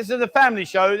 This is a family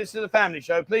show.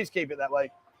 Please keep it that way.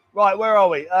 Right, where are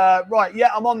we? Right, yeah,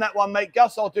 I'm on that one, mate.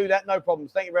 Gus, I'll do that. No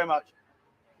problems. Thank you very much.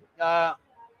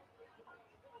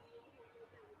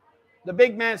 The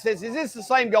big man says, is this the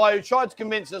same guy who tried to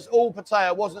convince us all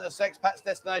Pattaya wasn't a sex pat's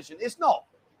destination? It's not.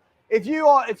 If you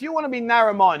want to be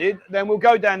narrow-minded, then we'll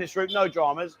go down this route, no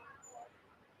dramas.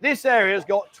 This area's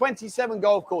got 27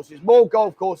 golf courses, more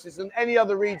golf courses than any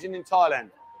other region in Thailand.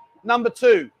 Number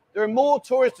 2, there are more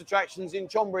tourist attractions in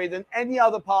Chonburi than any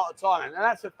other part of Thailand. And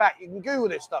that's a fact. You can Google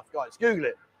this stuff, guys. Google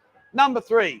it. Number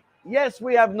 3, yes,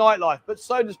 we have nightlife, but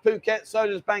so does Phuket, so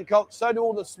does Bangkok, so do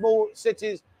all the small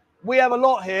cities. We have a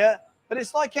lot here, but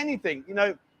it's like anything. You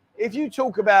know, if you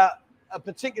talk about a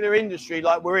particular industry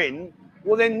like we're in,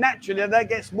 well, then naturally that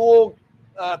gets more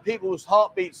people's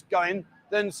heartbeats going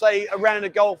than, say, a round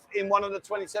of golf in one of the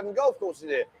 27 golf courses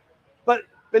here. But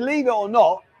believe it or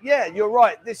not, yeah, you're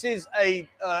right. This is a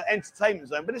entertainment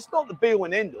zone, but it's not the be-all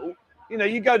and end-all. You know,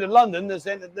 you go to London, there's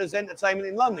entertainment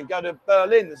in London. Go to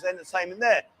Berlin, there's entertainment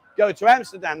there. Go to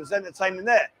Amsterdam, there's entertainment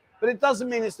there. But it doesn't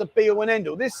mean it's the be-all and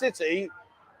end-all. This city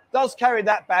does carry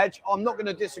that badge. I'm not going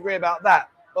to disagree about that.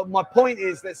 But my point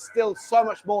is there's still so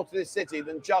much more to this city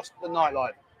than just the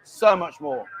nightlife. So much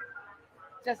more.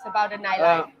 Just about the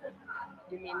nightlife.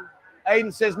 You mean?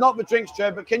 Aiden says, not the drinks,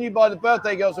 Trev, but can you buy the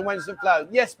birthday girls and Wednesday flowers?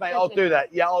 Yes, mate, I'll do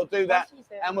that. Yeah, I'll do that.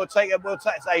 And we'll take it. It's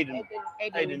Aiden.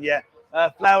 Aiden, yeah.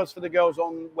 Flowers for the girls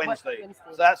on Wednesday.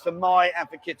 So that's for Mai and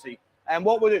for Kitty. And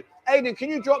what we'll do, Aiden, can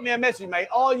you drop me a message, mate?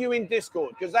 Are you in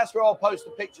Discord? Because that's where I'll post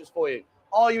the pictures for you.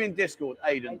 Are you in Discord,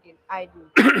 Aiden?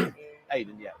 Aiden.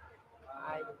 Aiden, yeah.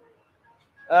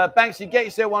 Banksy, get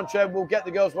yourself one, Trev. We'll get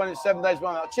the girls one in 7 days.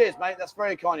 One. Cheers, mate. That's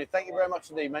very kind of you. Thank you very much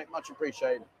indeed, mate. Much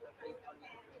appreciated.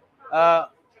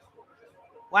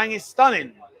 Wang is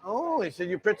stunning. Oh, he said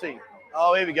you're pretty.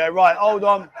 Oh, here we go. Right, hold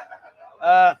on.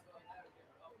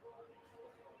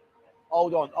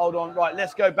 Hold on. Right,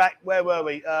 let's go back. Where were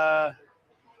we?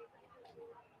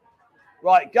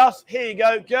 Right, Gus, here you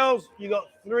go. Girls, you got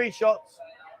 3 shots.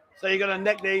 So you're going to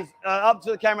neck these. Up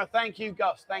to the camera. Thank you,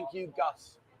 Gus. Thank you,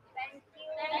 Gus. Thank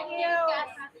you.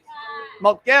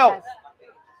 Mock girls.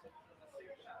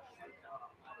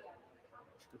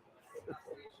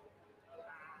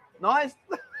 Nice.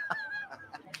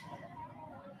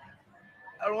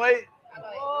 All right.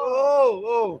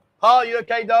 Oh. Pa, you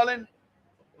okay, darling?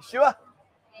 You sure?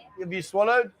 Have you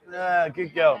swallowed?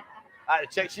 Good girl. I had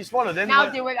to check. She swallowed, didn't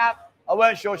Now she wake up. I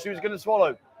weren't sure she was going to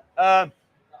swallow.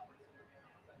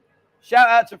 Shout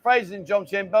out to Fraser in John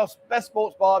Chin, best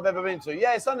sports bar I've ever been to.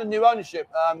 Yeah, it's under new ownership.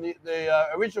 The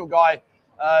original guy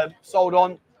sold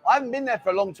on. I haven't been there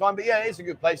for a long time, but yeah, it's a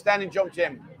good place. Down in John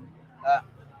Chin.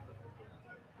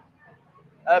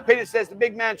 Peter says the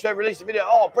big man Trev released a video.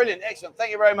 Oh, brilliant, excellent.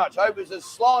 Thank you very much. I hope it's as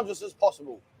slanderous as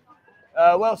possible.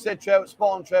 Well said, Trev.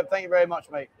 Spot on, Trev. Thank you very much,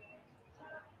 mate.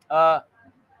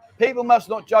 People must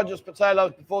not judge us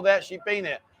potatoes before they actually been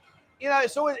it. You know,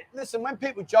 it's always, listen, when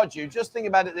people judge you, just think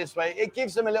about it this way. It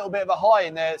gives them a little bit of a high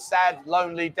in their sad,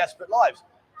 lonely, desperate lives.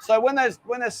 So when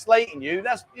they're slating you,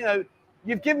 that's, you know,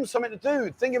 you've given them something to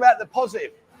do. Think about the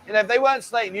positive. You know, if they weren't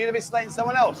slating you, they'd be slating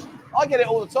someone else. I get it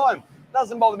all the time.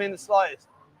 Doesn't bother me in the slightest.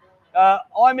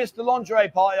 I missed the lingerie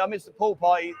party. I missed the pool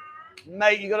party.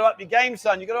 Mate, you got to up your game,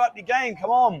 son. You got to up your game.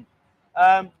 Come on.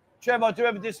 Trevor, I do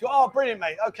have a Discord. Oh, brilliant,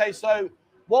 mate. Okay, so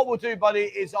what we'll do, buddy,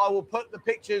 is I will put the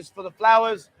pictures for the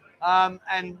flowers.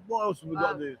 And what else have we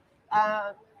got to do?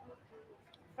 Flowers.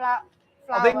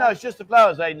 I think, no, it's just the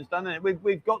flowers Aiden's done, isn't it?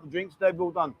 We've got the drinks. They've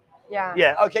all done. Yeah.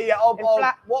 Yeah, okay, yeah.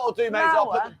 What I'll do, mate, is I'll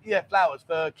put flowers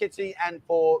for Kitty and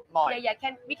for Mike. Yeah.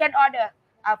 We can order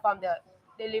from the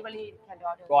delivery. Can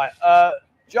order. Right.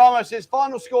 Jarmo says,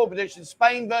 final score prediction,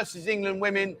 Spain versus England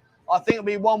women. I think it'll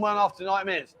be 1-1 after 90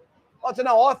 minutes. I don't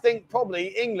know. I think probably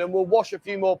England will wash a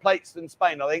few more plates than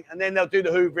Spain, I think. And then they'll do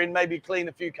the hoovering, maybe clean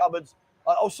a few cupboards.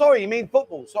 Oh, sorry, you mean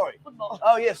football? Sorry. Football.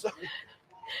 Oh, yes. Sorry.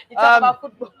 You talk about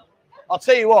football. I'll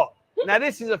tell you what. Now,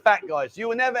 this is a fact, guys. You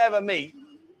will never, ever meet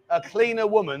a cleaner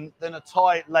woman than a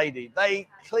Thai lady. They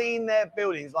clean their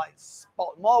buildings like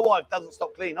spot. My wife doesn't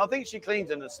stop cleaning. I think she cleans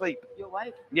in her sleep. Your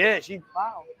wife? Yeah, she.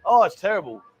 Wow. Oh, it's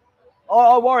terrible.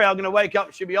 Oh, I worry I'm going to wake up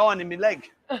and she'll be ironing my leg.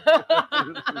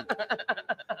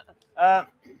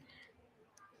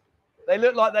 They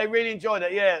look like they really enjoyed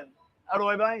it. Yeah. How do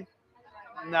I mean?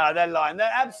 No, they're lying.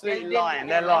 They're absolutely lying.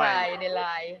 They're lying. They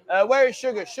lie. Where is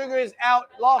Sugar? Sugar is out.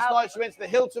 Last night she went to the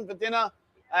Hilton for dinner.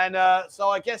 And so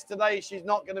I guess today she's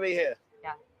not going to be here.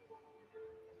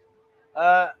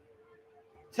 Yeah.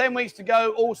 10 weeks to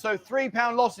go. Also,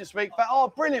 £3 loss this week.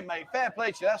 Oh, brilliant, mate. Fair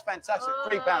play to you. That's fantastic.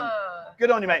 £3.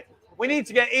 Good on you, mate. We need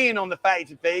to get Ian on the fatty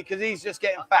to feed because he's just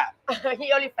getting fat.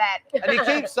 He only fat. And he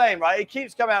keeps saying, right, he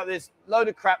keeps coming out with this load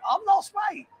of crap. I'm lost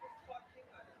weight.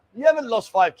 You haven't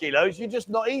lost 5 kilos. You're just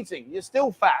not eating. You're still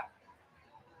fat.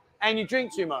 And you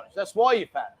drink too much. That's why you're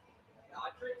fat.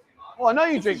 Well, I know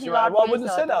you drink too much. Well, I wouldn't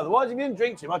have said that. Otherwise, if you didn't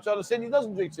drink too much, I'd have said he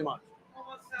doesn't drink too much.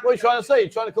 What are you trying to say? You're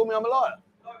trying to call me I'm a liar?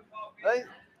 Hey?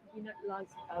 He not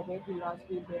lost weight. He lost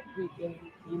weight.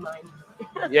 Mind.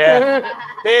 Yeah.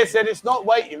 Beer said it's not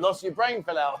weight you lost. Your brain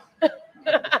fell out.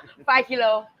 5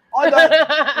 kilos. I don't.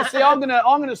 You see, I'm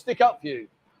gonna stick up for you.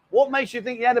 What makes you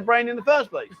think you had a brain in the first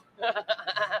place?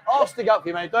 I'll stick up for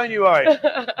you, mate. Don't you worry.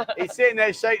 He's sitting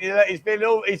there shaking. He's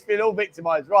feeling all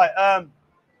victimised. Right.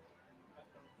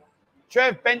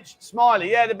 Trev, bench, Smiley.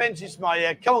 Yeah, the bench is Smiley.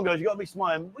 Yeah, come on, girls. You got to be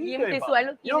smiling. What are you doing,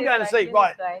 bud? You're going to sleep.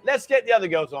 Right. Let's get the other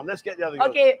girls on. Let's get the other girls.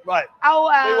 Okay. Right. We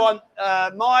want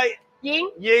Mai,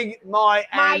 Ying, Mai,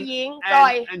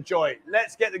 and Joy.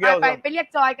 Let's get the girls on. ไปเรียก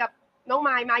จอยกับน้องไม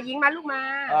ค์มายิงมาลูกมา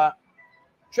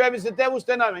Trev, is the Devil's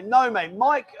Den open? No, mate.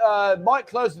 Mike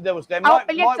closed the Devil's Den. Mike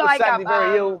was sadly very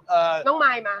ill. น้องไม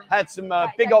ค์มา Had some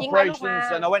big operations,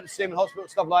 and I went to see him in hospital,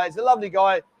 stuff like that. He's a lovely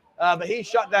guy, but he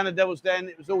shut down the Devil's Den.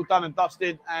 It was all done and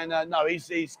dusted, and no,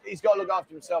 he's got to look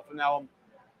after himself from now on.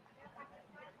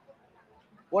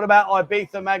 What about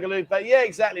Ibiza, Magaluf? But yeah,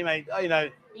 exactly, mate. You know,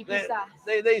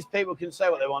 these people can say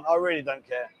what they want. I really don't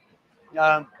care.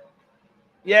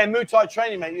 Yeah, Muay Thai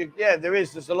training, mate. Yeah,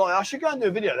 there's a lot. I should go and do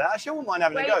a video of that. Actually, I wouldn't mind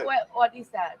having a go. What is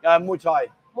that? Muay Thai.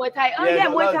 Muay Thai. Oh yeah,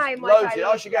 Muay Thai.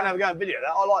 I should go and have a go and video of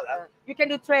that. I like that. You can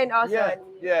do train also.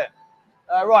 Yeah.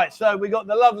 Right, so we got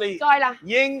the lovely จอยล่ะ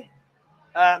Ying.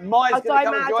 Mai's เอาจอย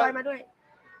going to มา come จอย and มา join. ด้วย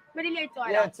ไม่ได้เรียกจอย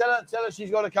Yeah, tell her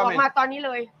she's got to บอ come ก in. มาตอนนี้เ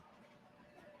ลย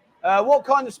What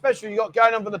kind of special you got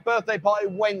going on for the birthday party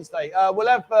Wednesday?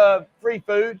 We'll have free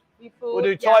food. We'll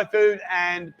do Thai food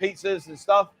and pizzas and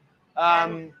stuff.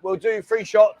 We'll do free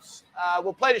shots.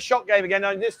 We'll play the shot game again.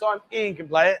 Only this time Ian can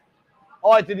play it.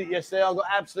 I did it yesterday. I got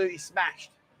absolutely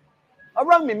smashed. I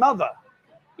rung my mother.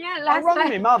 Yeah, I rung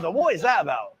my mother. What is that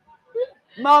about?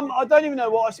 Mum, I don't even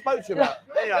know what I spoke to you about.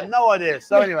 Anyway, no idea.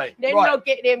 So anyway, Then right. go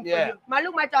get them. มาลู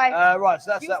กมาจอย Right, so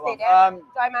that's that one.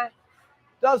 จอยมา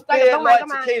Does beer like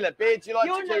tequila? Beer, do you like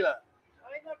tequila?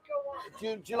 Do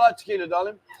you like tequila,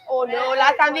 darling? Oh no!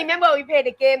 Last time remember we played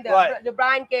the game, the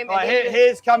blind game. Right,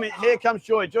 here comes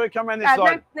Joy. Joy, come around this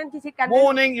side. นั่นที่ชิดกัน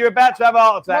Warning, you're about to have a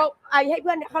heart attack. ให้เ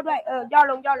พื่อนเข้าด้วยย่อ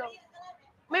ลง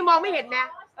ไม่มองไม่เห็นนะ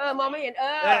มองไม่เห็น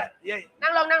Yeah. นั่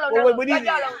งลง ย่อลง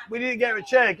We need to get her a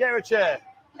chair. Get her a chair.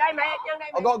 ได้ไหมยังได้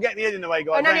ไหม I've got to get the head in the way,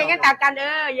 guys. นั่นเองงั้นตักกัน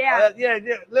yeah.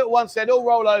 Little one said, "Oh,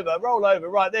 roll over."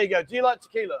 Right, there you go. Do you like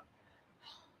tequila?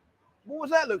 What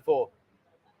was that look for?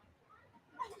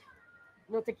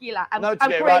 No tequila. No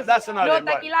tequila, right, that's a no. No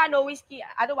tequila, no whiskey.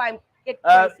 Otherwise, get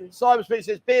crazy. Cyber Speed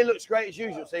says, beer looks great as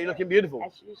usual. So you're looking beautiful.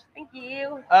 Thank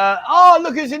you.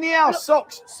 Look who's in the house.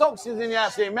 Socks is in the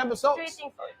house here. Remember Socks?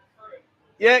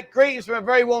 Yeah, greetings from a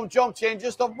very warm John Tien.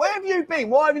 Just off. Where have you been?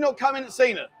 Why have you not come in and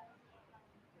seen her?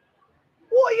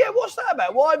 What? Yeah, what's that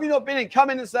about? Why have you not been in? Come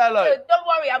in and say hello. Don't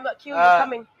worry, I'm not cute. You're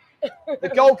coming. The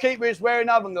goalkeeper is wearing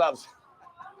oven gloves.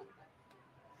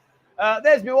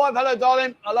 There's my wife. Hello,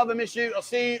 darling. I love and miss you. I'll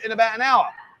see you in about an hour.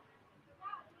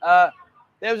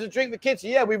 There was a drink for Kitty.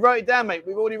 Yeah, we wrote it down, mate.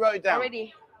 We've already wrote it down. Already?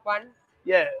 One?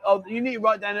 Yeah. Oh, you need to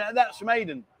write down. That's from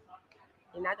Aiden.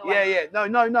 Another one? Yeah.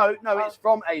 No. It's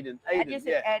from Aiden.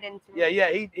 Aiden. Yeah.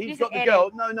 He's got the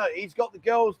girls. No. He's got the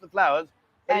girls, the flowers.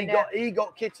 But he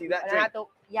got Kitty that drink.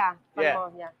 Yeah.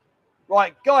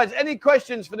 Right, guys. Any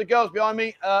questions for the girls behind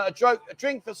me? A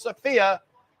drink for Sophia.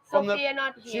 Sophia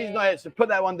not here. She's not here, so put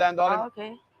that one down, darling. Oh,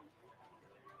 okay.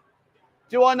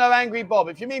 Do I know Angry Bob?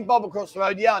 If you mean Bob across the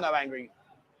road, yeah, I know Angry.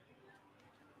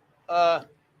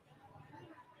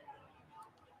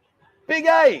 Big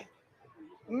A.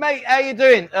 Mate, how you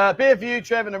doing? Beer for you,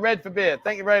 Trev, and a red for beer.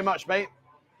 Thank you very much, mate.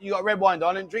 You got red wine,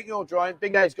 darling. Drink your dry.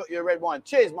 Big A's got you a red wine.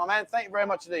 Cheers, my man. Thank you very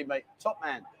much indeed, mate. Top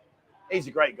man. He's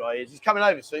a great guy. He's coming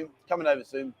over soon.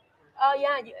 Oh,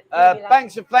 yeah.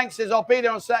 Banks of Flanks says, I'll be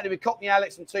there on Saturday with Cockney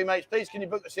Alex and two mates. Please, can you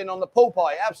book us in on the pool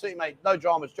party? Absolutely, mate. No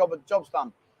dramas. Job's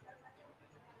done.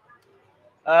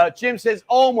 Jim says,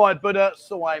 oh, my Buddha.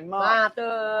 Soy Mark. Come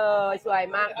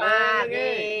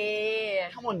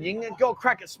on, Ying. You've got to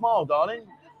crack a smile, darling.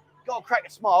 Got to crack a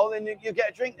smile, then you get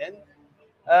a drink then.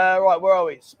 Right, where are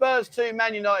we? Spurs 2,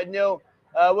 Man United 0.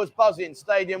 Was buzzing.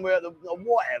 Stadium. We're at the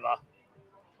whatever.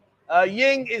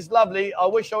 Ying is lovely. I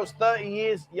wish I was 30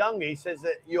 years younger. He says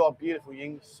that you are beautiful,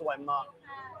 Ying. Soy Mark.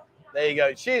 There you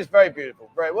go. She is very beautiful.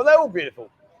 Very well. They're all beautiful.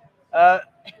 A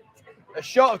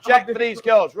shot of Jack for these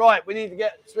girls. Right, we need to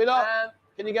get sweetheart.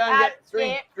 Can you go and get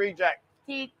three Jack?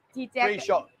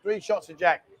 Three shots of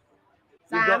Jack.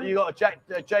 You got a Jack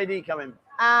JD coming.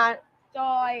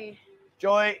 Joy.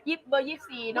 Ber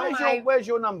 24 Where's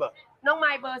your number? น้องไม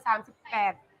ค์เบอร์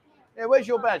 38 Yeah, where's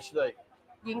your badge today?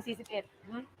 ยิง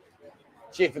 41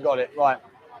 She forgot it. Right.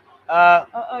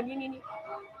 นี่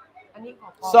อันนี้ข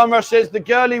อ Summer says the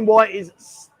girl in white is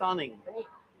stunning.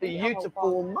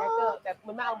 Beautiful.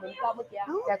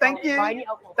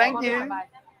 Thank you.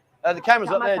 The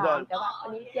camera's up there, darling.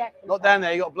 Not down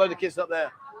there. You got to blow the kiss up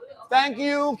there. Thank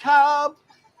you, Cub.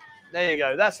 There you go.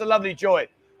 That's the lovely Joy.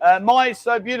 Mai is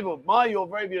so beautiful. Mai, you're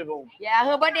very beautiful. Yeah,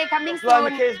 her birthday coming soon. Blow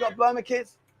my kids. Got blow my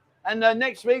kids. And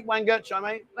next week, Wangert, I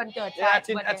mean. วันเกิด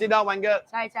Yeah, Atina Wangert.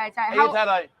 ใช่ How you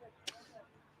today?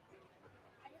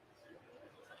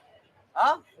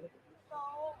 Huh?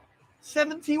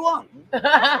 71?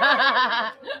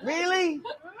 Really?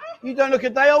 You don't look a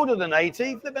day older than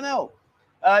 80, flipping hell.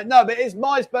 No, but it's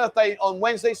Mai's birthday on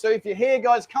Wednesday, so if you're here,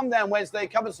 guys, come down Wednesday,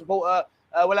 come and support her.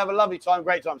 We'll have a lovely time,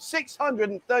 great time.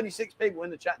 636 people in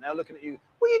the chat now looking at you.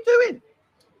 What are you doing?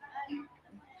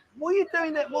 What are you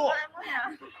doing there? What?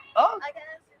 Oh?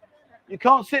 You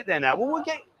can't sit there now. Well, we'll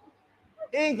get...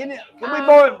 Ian, can we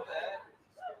borrow...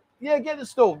 Yeah, get the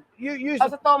stool. You use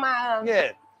the...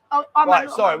 Yeah. Right,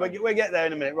 sorry, we'll get there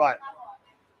in a minute. Right.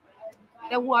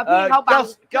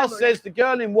 Gus says the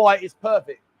girl in white is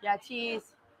perfect. Yeah,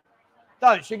 she's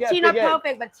She's not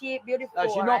perfect, but she's beautiful. No,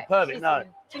 she's not perfect. No,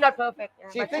 she's not perfect.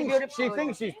 She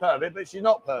thinks she's perfect, but she's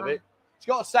not perfect. She's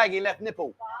got a saggy left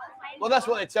nipple. Well, that's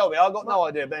what they tell me. I've got no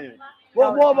idea, but anyway.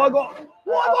 What have I got?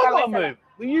 What have I got to move?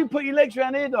 Will you put your legs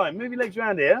around here, Diane? Move your legs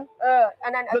around here.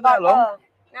 Put that along.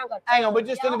 Hang on, we're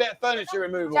just doing a bit of furniture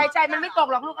removal.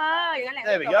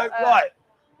 There we go. Right.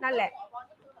 นั่นแหละ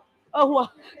Oh,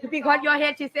 because your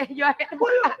head, she said your head. She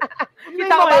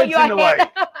talk about your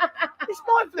head. It's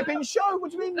my flipping show.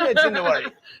 What do you mean my head's in the way?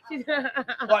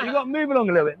 Right, you got to move along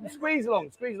a little bit. Squeeze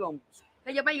along, squeeze along.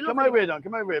 Come over here, Don.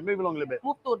 Come over here. Move along a little bit.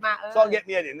 So I can get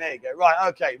my head in. There you go. Right,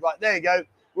 okay. Right, there you go.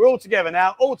 We're all together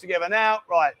now. All together now.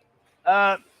 Right.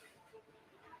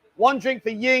 One drink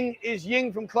for Ying is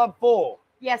Ying from Club 4.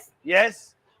 Yes.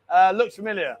 Yes. Looks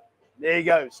familiar. There you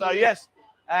go. So, yes.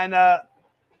 And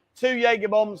 2 Jaeger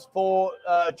bombs for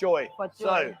Joy.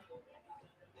 So,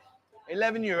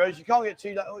 11 euros. You can't get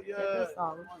two.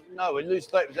 No, we lose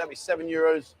 30%. That'd be 7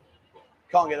 euros.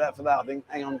 Can't get that for that, I think.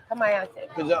 Hang on.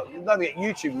 Because don't get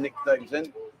YouTube nicked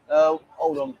 30%.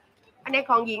 Hold on.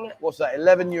 What's that?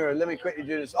 11 euros. Let me quickly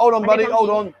do this. Hold on, buddy. Hold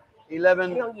on.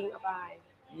 11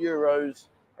 euros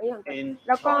in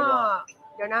Taiwan.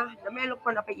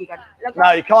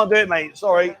 No, you can't do it, mate.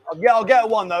 Sorry. I'll get a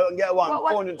one, though. I'll get a one.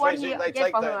 426. They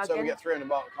take that, so we get 300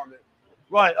 bucks. Can't do it.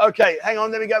 Right, okay. Hang on.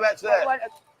 Let me go back to that.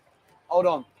 Hold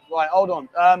on. Right, hold on.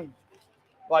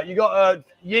 Right, you got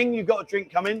Ying, you've got a drink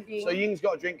coming. So Ying's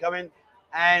got a drink coming.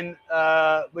 And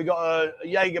we got a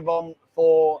Jaeger bomb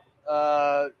for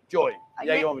Joy.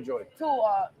 Jaeger bomb for Joy. 2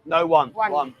 or... No, one.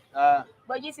 One.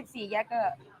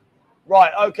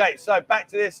 Right, okay. So back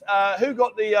to this. Who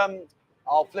got the...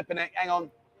 I'll flip it. Hang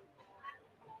on.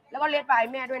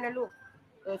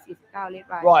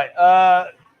 Right.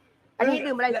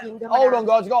 Hold on,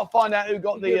 guys. I've got to find out who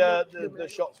got the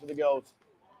shots for the girls.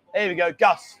 Here we go.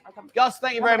 Gus. Gus,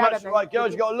 thank you very much. Right,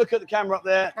 girls, you've got to look at the camera up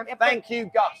there. Thank you,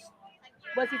 Gus.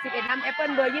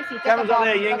 Camera's up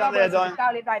there. Ying up there, Diane.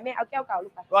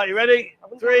 Right, you ready?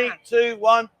 3, 2,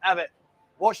 1. Have it.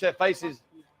 Watch their faces.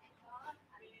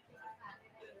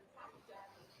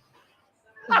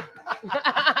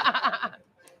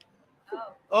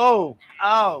 Oh.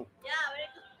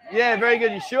 Yeah, very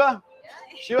good. You sure?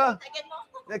 Sure?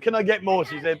 Can I get more?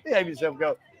 She said. Behave yourself,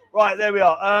 girl. Right, there we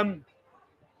are.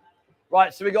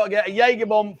 Right, so we got to get a Jaeger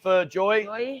bomb for Joy,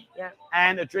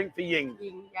 and a drink for Ying.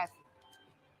 Yes.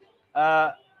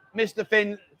 Mr.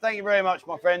 Finn, thank you very much,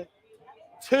 my friend.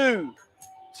 Two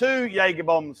Jaeger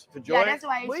bombs for Joy. Yeah, that's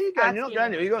why. Where are you going? You're not going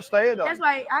anywhere. You got to stay here, though. That's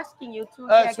why I'm asking you to.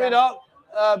 Sweetheart.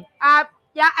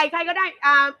 ใครก็ได้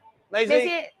Maisie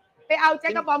ไปเอาแจ็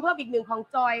คกระป๋อมเพิ่มอีก 1ของ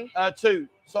จอย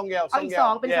 2 Songyeol เอาอีก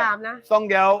 2 เป็น 3 นะ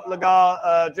Songyeol แล้วก็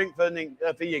drink for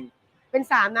Ying เป็น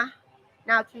 3 นะ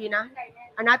now 3 นะ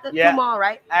another 2 more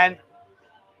right and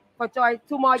for Joy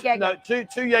 2 more Jaeger no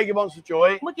 2 Jaeger bombs for Joy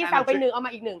เมื่อกี้สั่งไป 1 เอามา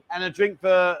อีก 1 and a drink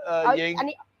for Ying อัน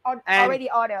นี้ already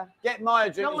order get my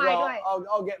drink as well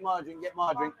I'll get my drink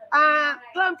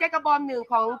เพิ่มแจ็คกระป๋อม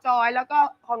 1 ของจอยแล้วก็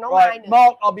ของน้อง right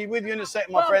Mark I'll be with you in a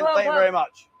second my friend thank you very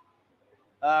much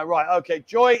right okay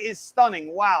Joy is stunning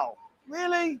wow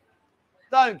really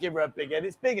don't give her a big head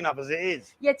it's big enough as it is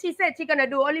yeah she said she's gonna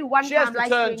do only one she has to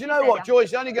turn do you know what Joy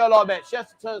she only go like that she has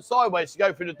to turn sideways to go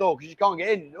through the door because she can't get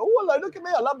in oh hello look at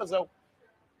me I love myself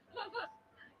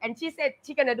and she said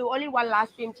she's gonna do only one live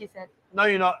stream she said no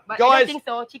you're not but guys I don't think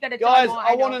so she's gonna guys more,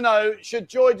 I want to know should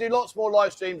Joy do lots more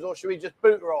live streams or should we just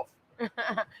boot her off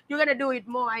you're gonna do it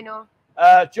more I know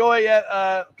Joy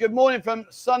good morning from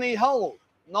sunny Hull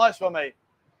nice one mate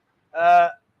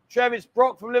Travis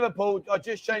Brock from Liverpool. I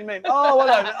just changed my name. Oh,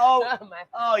 hello.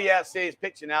 Oh, yeah. I see his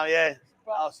picture now. Yeah,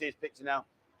 I'll see his picture now.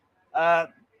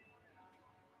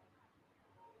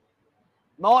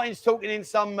 Martin's talking in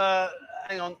some.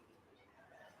 Hang on.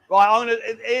 Right,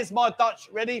 here's my Dutch.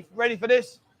 Ready for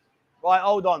this? Right,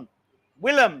 hold on.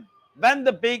 Willem Van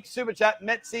der Beek super chat.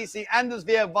 Met CC Anders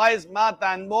via Vice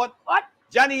Martin Mort. What?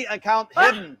 Jenny account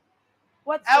hidden.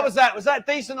 How was that? Was that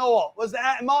decent or what? Was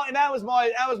that Martin? That was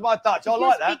my Dutch. I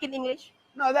like that. Speak in English?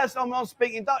 No, I'm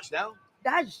speaking Dutch now.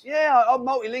 Dutch. Yeah, I'm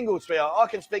multilingual, sweetheart. I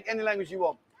can speak any language you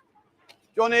want. Do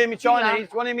you want to hear me Chinese?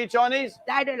 Do you want to hear me Chinese?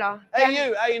 ได้ด้วยเหรอ Hey, you.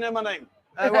 How you know my name?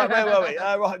 Right, where were we?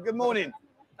 Right, good morning.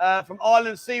 From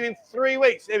Ireland, see you in 3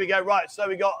 weeks. Here we go. Right, so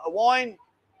we got a wine,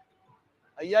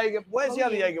 a Jaeger. Where's the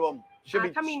other Jaeger one? Should be.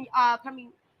 coming coming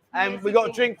And we got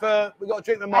a drink for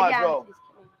Mai as well.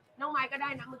 น้องไม้ก็ได้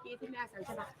นะเมื่อกี้ที่แม่สั่งใ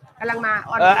ช่ปะกำลังมา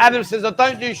Adam says, I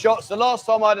don't do shots. The last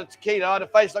time I had a tequila, I had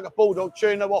a face like a bulldog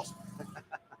chewing a wasp.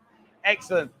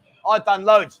 Excellent. I've done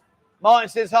loads. Martin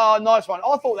says, oh, nice one.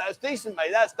 I thought that was decent,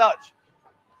 mate. That's Dutch.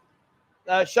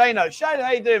 Shano,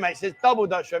 how you doing, mate? Says double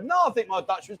Dutch. No, I think my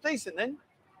Dutch was decent then.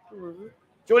 Do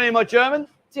you want to hear my German?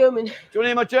 German. Do you want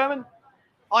to hear my German?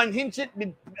 Ein Hähnchen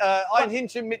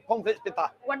mit Pommes frites bitte.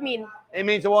 What mean It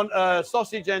means I want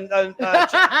sausage and it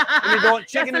means I want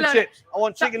chicken and chips. I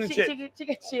want chicken and chips.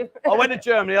 chicken chip I went to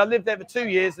Germany. I lived there for 2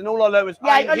 years, and all I learned was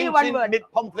Yeah, only one Hähnchen word. mit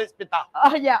Pommes frites bitte.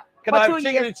 oh yeah Can for I have 2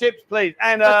 chicken years and chips, please?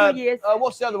 And For 2 years.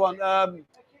 what's the other one?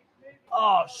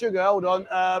 Sugar. Hold on.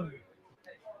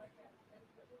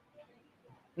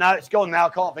 No, it's gone now. I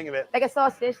can't think of it. like a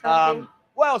sausage something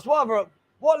What else?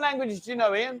 What languages do you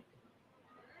know, Ian?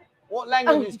 What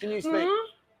languages can you speak?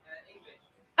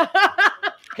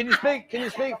 Can you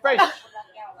speak French?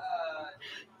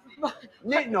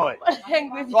 Nitnoy.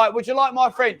 language Right, would you like my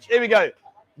French? Here we go.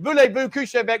 Voulez-vous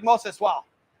coucher avec moi ce soir?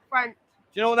 French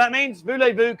Do you know what that means?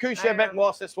 Voulez-vous coucher avec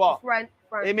moi ce soir? French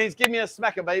It means give me a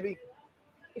smacker, baby.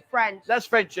 French That's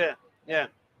French, yeah. Yeah.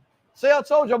 See, I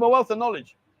told you I'm a wealth of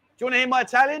knowledge. Do you want to hear my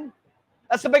Italian?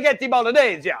 A spaghetti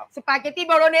bolognese, yeah. spaghetti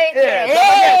bolognese Yeah,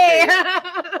 Hey!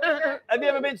 Have you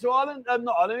ever been to Ireland?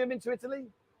 Not Ireland. Have you been to Italy?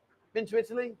 Been to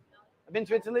Italy? Been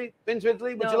to Italy? Been to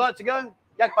Italy? Would No. you like to go?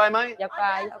 Yak bye, mate. อยากไป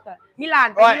okay มิลาน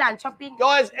ไป Right. มิลานช้อปปิ้ง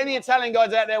Guys, any Italian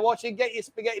guys out there watching, get your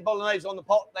spaghetti bolognese on the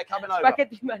pot. They're coming over.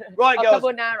 spaghetti Right, Of girls.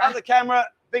 carbonara. At the camera,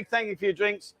 big thank you for your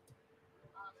drinks.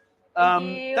 Thank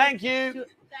you. Thank you.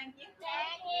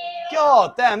 God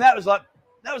damn, that was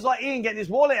like Ian getting his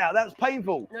wallet out. That was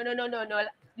painful. no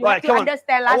you Right, have to come on.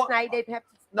 understand I last want- night they have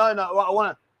No, right, I want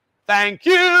to. Thank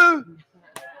you.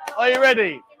 Are you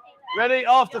ready? Ready?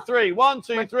 After 3. 1,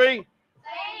 2, 3. Thank you.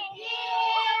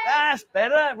 That's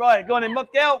better. Right, go on in,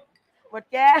 Mudgel. หมด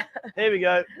แก้ Here we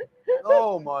go.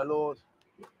 Oh, my Lord.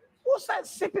 What's that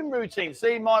sipping routine?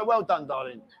 See, well done,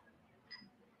 darling.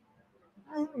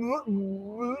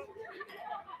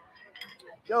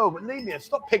 Yo, but leave me.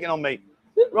 Stop picking on me.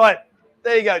 Right,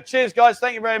 there you go. Cheers, guys.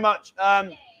 Thank you very much.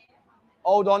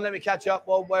 Hold on, let me catch up.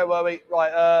 Well, where were we?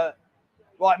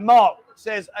 Right, Mark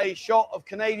says a shot of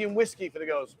Canadian whiskey for the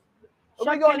girls. Have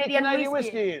we Shot got any Canadian Canadian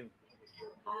whiskey. whiskey in?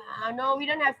 no we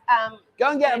don't have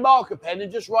Go and get a marker pen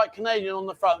and just write Canadian on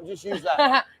the front and just use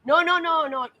that. no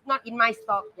not in my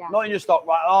stock yeah Not in your stock,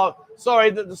 right? Oh, sorry,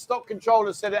 the stock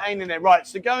controller said it ain't in there. Right,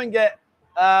 so go and get,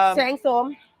 แสงโสม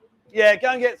yeah, go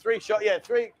and get 3 shots. Yeah,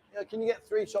 3. Can you get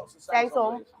 3 shots of แสงโส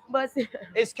ม Samsung? เบอร์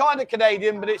It's kind of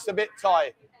Canadian, but it's a bit Thai.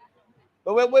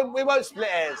 But we won't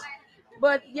split hairs. เบ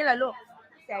อร์นี่แหละลูก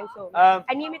แสงโสม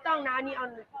อันนี้ไม่ต้องนะอันนี้เอา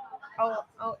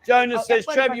Jonas says,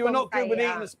 apple Trevor, you wereผสม not good with ใส่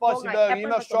eating the spicy โค้กหน่อย burger. You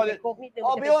apple must ผสม try ใส่ this. โค้กนิดนึง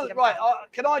I'll มัน be จะ honest, เป็นสี right? ด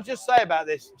ำ Can I just say about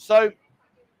this? So,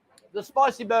 the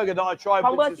spicy burger that I ๆของ tried, เ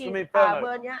บอร์ which is สี่ from เบ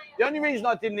อ Inferno, ร์เนี้ย the only reason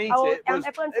I didn't eat Oh, it was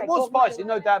apple it was spicy,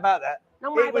 no doubt about that. น้อ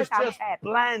งไม้ It เบอ was ร์ just 38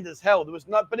 bland as hell. There was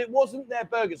no, but it wasn't their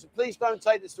burger. So please don't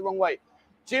take this the wrong way.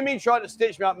 Jimmy tried to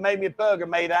stitch me up, and made me a burger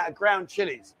made out of ground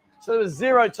chilies. So there was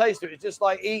zero taste to it. It's just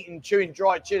like chewing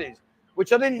dry chilies, which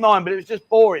I didn't mind, but it was just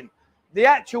boring. The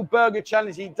actual burger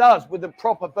challenge he does with the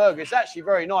proper burger is actually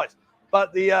very nice. But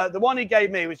the one he gave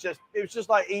me was just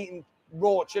like eating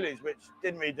raw chilies, which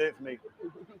didn't really do it for me.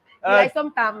 มีอะไรส้ม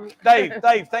ตำ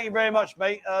Dave, thank you very much,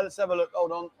 mate. Let's have a look.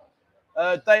 Hold on.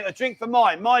 Dave, a drink for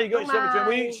Mai. Mai, you got yourself a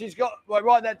drink. Mai. She's got. Right,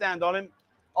 write that down, darling.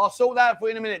 I'll sort that out for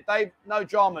you in a minute, Dave. No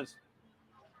dramas.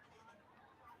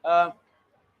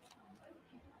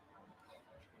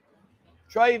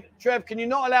 Trev, can you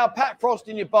not allow Pat Frost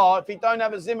in your bar if he don't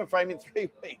have a Zimmer frame in 3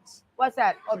 weeks? What's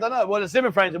that I don't know. Well, a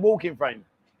Zimmer frame's a walking frame.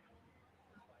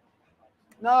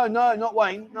 No, not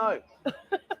Wayne. No.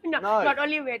 no, No. not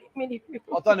only with many people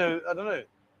I don't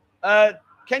know.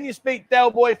 Can you speak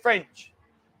Del Boy French?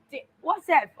 what's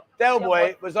that Del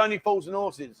Boy was Only Fools and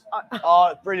Horses.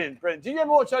 Oh, brilliant. Did you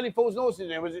ever watch Only Fools and Horses?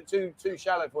 Or was it too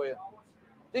shallow for you?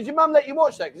 Did your mum let you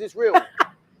watch that? Because it's real.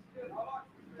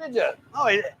 Did you? Oh,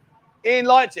 Ian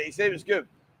liked it. He said it was good.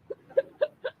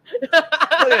 Look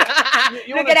at it.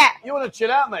 Look at that. You want to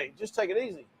chill out, mate? Just take it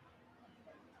easy.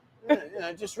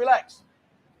 Yeah, just relax.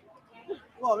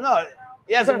 Well, no,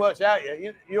 he hasn't worked out yet.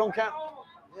 You on camera?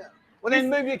 Yeah. Well, then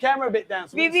move your camera a bit down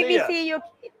so we can see you. see you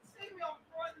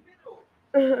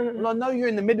Well, I know you're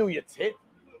in the middle, you tit.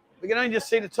 We can only just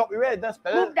see the top of your head. That's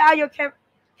better. Move down your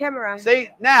camera. See,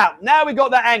 now we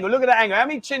got that angle. Look at that angle. How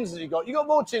many chins have you got? You got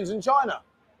more chins than China.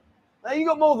 Now you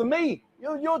got more than me.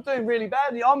 You're doing really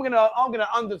badly. I'm gonna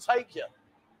undertake you.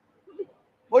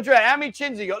 What do you reckon? How many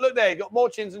chins have you got? Look there. You got more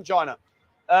chins than China.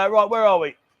 Right, where are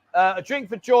we? A drink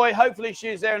for Joy. Hopefully she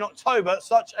is there in October.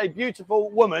 Such a beautiful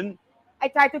woman. I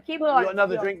try to keep her We on. got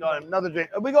another drink, Diane. Another drink.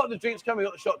 We got the drinks coming. We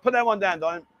got the shot. Put that one down,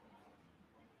 Diane.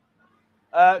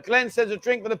 Glenn says a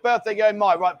drink for the birthday girl.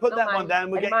 Right, put that one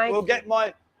down. We'll get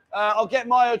my. I'll get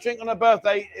my drink on her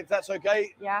birthday if that's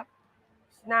okay. Yeah.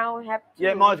 Now I have.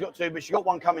 Yeah, mine's got two, but she got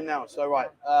one coming now. So right.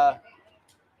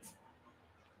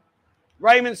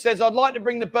 Raymond says I'd like to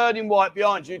bring the bird in white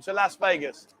behind you to Las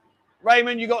Vegas.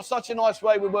 Raymond, you got such a nice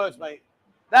way with words, mate.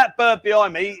 That bird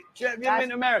behind me. Have you ever been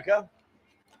to America?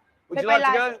 Would you like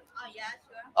to go?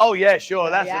 Oh yeah, sure.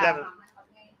 That's the devil.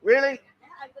 Really?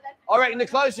 I reckon the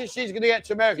closest she's going to get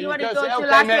to America is to go to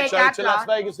LK Metro to Las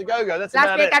Vegas to go. That's Las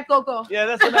about Vegas it. go. Yeah,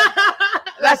 that's about.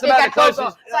 That's about the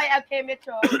closest. Sorry, LK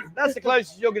Metro. That's the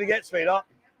closest you're going to get, sweetheart.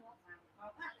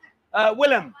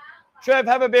 Willem, Trev,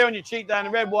 have a beer on your cheek down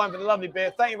and red wine for the lovely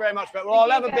beer. Thank you very much, mate. Well,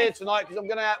 I'll have a beer tonight because I'm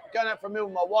going out for a meal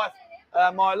with my wife.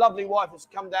 My lovely wife has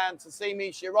come down to see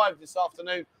me. She arrived this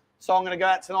afternoon, so I'm going to go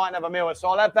out tonight and have a meal. So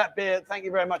I'll have that beer. Thank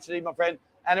you very much indeed, my friend.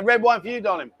 And a red wine for you,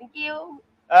 darling. Thank you.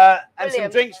 And some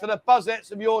drinks for the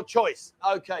buzzettes of your choice.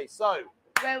 Okay, so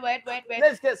Wait.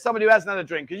 let's get somebody who hasn't had a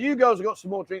drink because you girls have got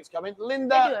some more drinks coming.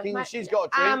 Linda, she's got a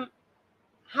drink.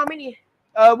 How many?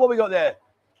 What we got there?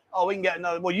 Oh, we can get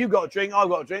another. Well, you got a drink. I've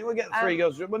got a drink. We'll get the three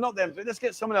girls. Well, not them. Let's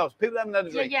get someone else. People that haven't had a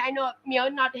drink. Yeah, I know. Meow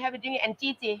not have a drink and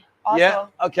Gigi also. Yeah.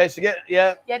 Okay. So get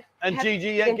and have-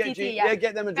 Gigi. Yeah. Get Gigi. Yeah.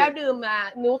 Get them a แล้ว drink. ดื่ม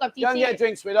หนูกับจี Go and จี้ get a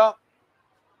drink, sweetheart.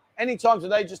 Any time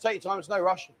today. Just take your time. It's no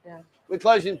rush. Yeah. We're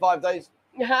closing in 5 days.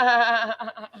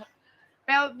 แป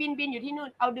ลบินอยู่ที่นู่น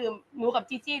เอาดื่มหนูกับ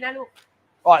จีจี้นะลูก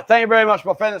All right. Thank you very much,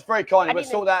 my friend. That's very kind. I We'll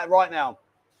didn't- sort that out right now.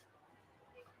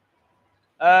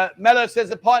 Mello says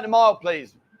a pint of mild, please.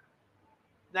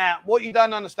 Now, what you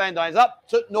don't understand, Diane, is up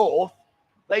to north,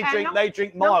 they drink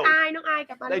น้อง mild. อาย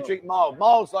กลับมา They ลูก drink mild.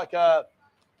 Mild's like a,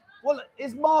 well,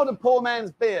 is mild a poor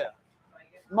man's beer?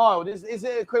 Mild, is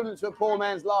it equivalent to a poor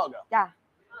man's lager? จ้ะ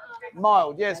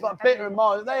Mild, yes, like bitter and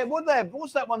mild.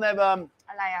 What's that one they have?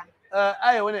 อะไรอ่ะ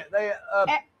Ale, innit? They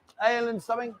ale and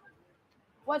something.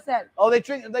 What's that Oh, they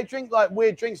drink like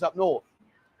weird drinks up north.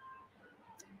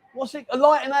 What's it? A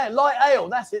light and ale, light ale.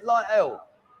 That's it, light ale.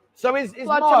 So is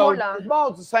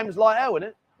mild the same as light ale, isn't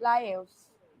it? Lyles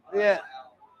Yeah.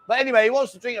 But anyway, he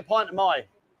wants to drink a pint of my.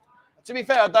 To be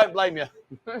fair, I don't blame you.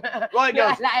 Right,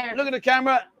 girls. Look at the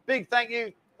camera. Big thank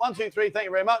you. 1, 2, 3. Thank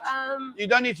you very much. You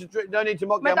don't need to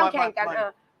mock ไม่ down ต้อง my แข่งกัน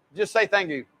Just say thank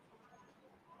you.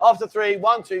 After 3,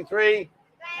 1, 2, 3.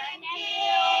 Thank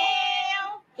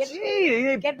you.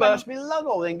 Gee, you burst me lung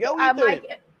all then, girl. What are you doing?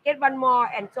 Get one more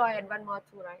and Joy and one more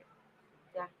too right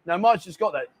No, Marge just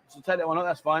got that. So take that one off.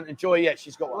 That's fine. Enjoy. Yeah,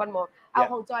 she's got one. one more เอา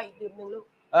ของ Joy อีกดื่มหนึ่งลูก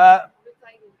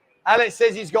Alex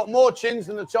says he's got more chins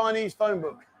than the Chinese phone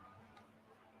book.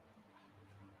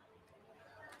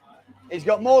 He's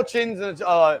got more chins than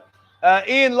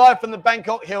Ian live from the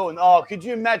Bangkok Hilton. Oh, could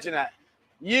you imagine that?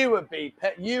 You would be.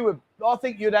 I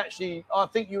think you would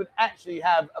actually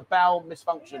have a bowel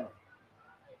misfunction.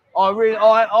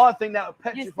 I think that would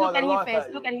Just petrify look the at his life face out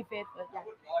of look you. at his face first yeah.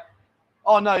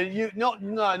 Oh no, you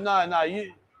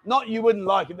wouldn't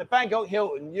like it. The Bangkok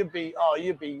Hilton, you'd be.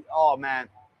 Oh man.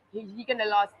 He gonna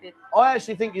lost it I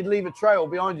actually think you'd leave a trail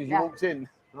behind you as you Yeah. walked in.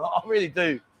 I really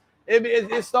do.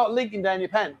 It'd start leaking down your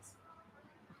pants.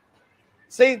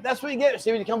 See, that's what you get.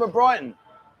 See, when you come from Brighton,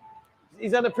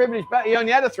 he's had a privileged back. He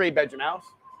only had a 3-bedroom house.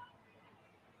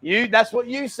 That's what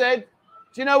you said.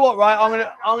 Do you know what? Right, I'm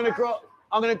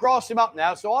gonna grass him up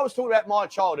now. So I was talking about my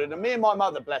childhood, and me and my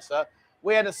mother, bless her,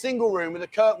 we had a single room with a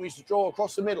curtain we used to draw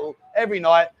across the middle every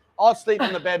night. I'd sleep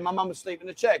on the bed, my mum would sleep in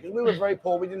the chair because we were very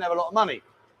poor. We didn't have a lot of money.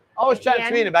 I was chatting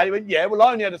to Ian about it. He went, yeah, well,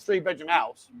 I only had a 3-bedroom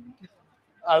house.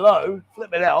 Hello,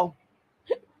 flip it out.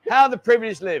 How the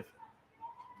privileged live.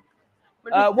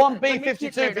 One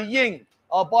B52 for Ying.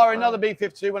 I'll buy her another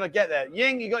B52 when I get there.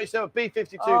 Ying, you got yourself a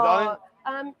B52, darling.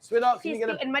 Sweetheart, can she's you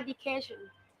get still in medication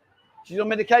She's on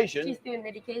medication? she's still in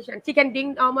medication she can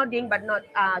drink normal drink but not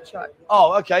short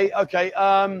Oh, okay. Right,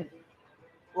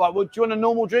 well, do you want a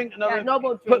normal drink? yeah,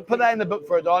 normal drink Put that in the book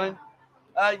for her, darling.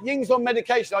 Ying's on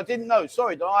medication. I didn't know.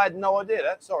 Sorry, I had no idea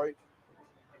that. Sorry.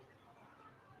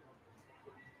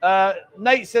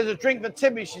 Nate says a drink for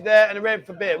Timmy. She's there, and a red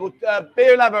for beer. Well,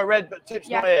 beer will have a red, but Tip's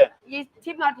not here.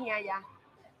 Tip not here yeah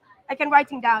I can write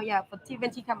him down yeah for Tip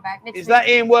when she come back next Is week. that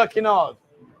Ian working hard?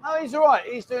 No, he's all right.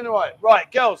 He's doing all right. Right,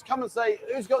 girls, come and say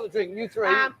who's got the drink. You three.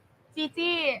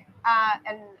 Gigi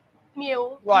and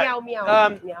Mew Right, Meow Meow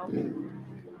Meow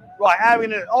Right, how are we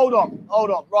gonna hold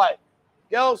on. Right.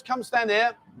 Girls, come stand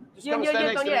here. Just ยื come น and ยืน stand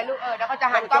ยืน next ตรง to นี้แห me. ละลูกเดี๋ยวเขาจะ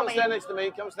หันกล้อง Come ไป and stand next to me.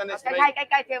 Come and stand next ใก to ล้ me. ใกล้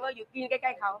ใกล้เทเบิลอยู่ยืนใก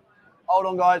ล้ๆเขา Hold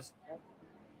on, guys.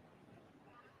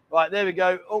 Right, there we go.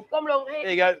 Oh, ก้มลงให้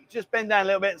there you go. Just bend down a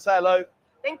little bit and say hello.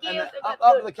 thank And you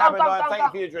up to the camera, กล้อง Diane. Thank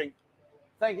you for your drink.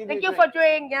 Thank you for thank your you for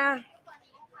drink. drink yeah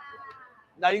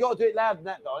No, you got to do it loud than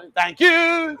that, darling. Thank you.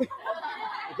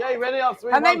 Okay, ready? Off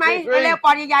three. ทำได้ One, ไหม two, three. เร็วๆป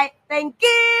อดใหญ่ๆ thank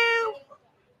you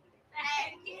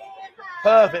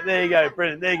Perfect. There you go.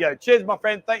 Brilliant. There you go. Cheers, my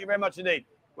friend. Thank you very much indeed.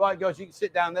 Right, guys, you can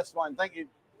sit down. That's fine. Thank you.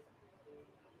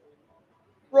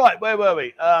 Right, where were we?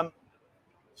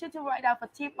 should to write down for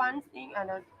tip one thing I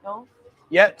don't know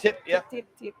Yeah, tip. Yeah. tip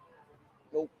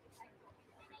Cool.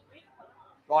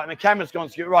 Right, my camera's gone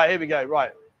skew. Right, here we go.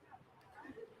 Right.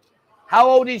 How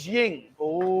old is Ying?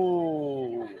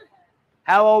 Oh.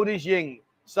 How old is Ying?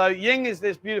 So Ying is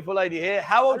this beautiful lady here.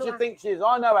 How old do you think she is?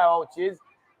 I know how old she is.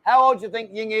 How old do you think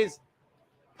Ying is?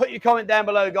 Put your comment down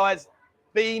below, guys.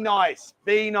 Be nice.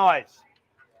 Be nice.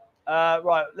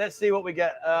 Right, let's see what we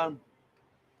get.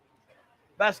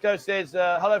 Vasco says,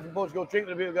 hello from Portugal. Drink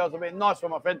with the beautiful girls. I've been nice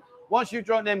one, my friend. Once you've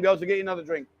drunk them girls, we'll get you another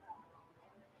drink.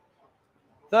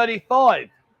 35,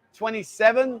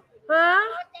 27, ฮะ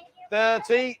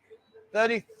 30,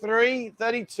 33,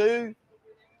 32.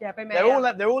 อย่าไปแม่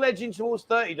They're all edging towards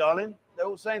 30, darling. They're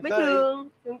all saying ไม่ถึ 30. ง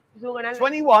ถึงกันนั้น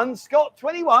 21, Scott,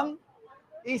 21.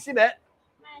 Easy bet.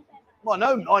 Well, no,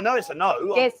 I know it's a no.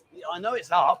 Yes. I know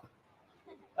it's up.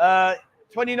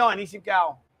 29, Easy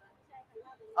Gal.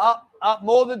 Up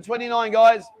more than 29,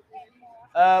 guys.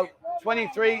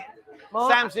 23.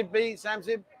 Samsib B,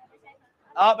 Samsib.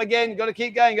 Up again. Got to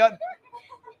keep going. Go.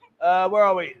 Where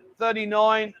are we?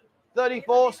 39,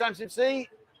 34, Samsib C.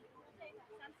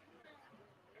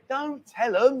 Don't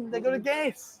tell them. They're going to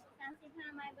guess.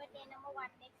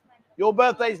 Your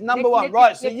birthday's number one.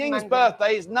 Right, so Ying's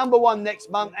birthday is number one next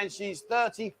month, and she's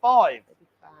 35.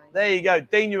 There you go.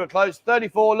 Dean, you were close.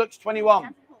 34 looks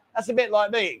 21. That's a bit like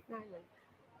me.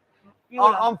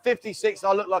 I'm 56.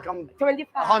 I look like I'm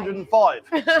 105.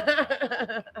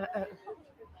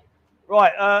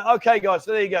 Right. Okay, guys.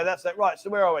 So there you go. That's it. Right. So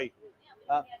where are we?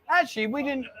 Actually, we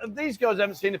didn't. These guys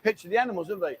haven't seen a picture of the animals,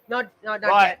 have they? not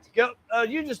Right. yet Go,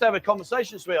 you just have a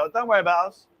conversation, sweetheart. Don't worry about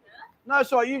us. No,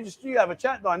 sorry. You have a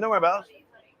chat, Diane. Don't worry about us.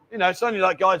 You know, it's only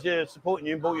like guys here supporting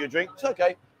you and bought you a drink. It's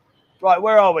okay. Right.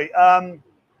 Where are we? Right.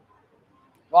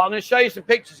 I'm going to show you some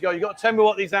pictures, guys. You got to tell me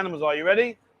what these animals are. You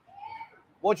ready?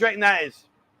 What do you reckon that is?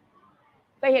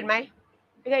 เคยเห็นไหม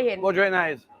ไม่เคยเห็น What do you reckon that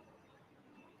is?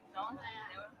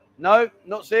 No,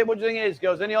 not see it. What do you think it is,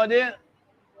 girls? Any idea?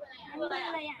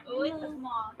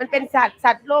 มันเป็น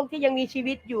สัตว์โลกที่ยังมีชี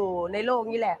วิตอยู่ในโลก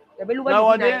นี้แหละแต่ไม่รู้ว่าอยู่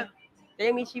No ที่ไหน idea. แต่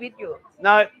ยังมีชีวิตอยู่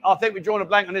No, I think we're drawing a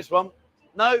blank on this one.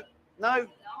 No,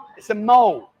 it's a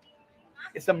mole.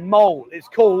 It's a mole. It's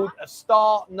called a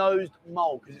star-nosed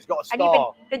mole because it's got a อันนี้เป็น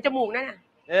star. เป็นจมูกนั่นน่ะ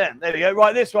Yeah, there we go.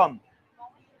 Right, this one.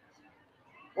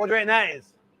 What do you reckon that is?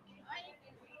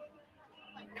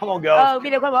 Come on, เอ girls. อมี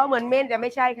แต่คนบอกว่าเหมือนเม่นแต่ไ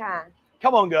ม่ใช่ค่ะ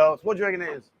Come on, girls. What do you reckon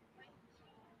it is?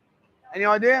 Any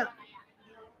idea?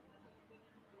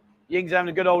 Ying's having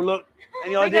a good old look.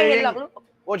 Any ไม่เคย idea? เห็นหรอก Ying? ลูก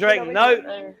What do you reckon? No. เ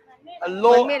ออ A เหมือน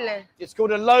law. เม่นเลย It's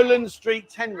called a Lowland Street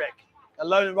Tenrec. A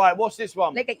Lowland. Right. What's this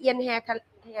one? เล็กกับเอียนแฮร์คัน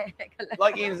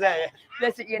Like Ian's there. เลือ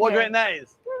ดสุดเอียน What do you แฮ reckon ร์ that is?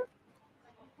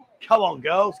 Come on,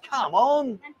 girls. Come on.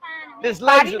 There's ป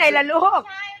ลา loads ที่ of ไหนล่ะลูก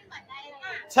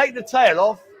Take the tail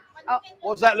off. เอา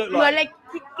What's that look เหมือน like? อะไร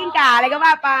กิ้งก่าอะไรก็ว่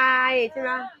าไปใช่ไห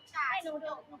ม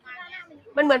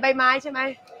มันเหมือนใบไม้ใช่ไหม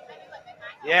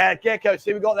Yeah, gecko.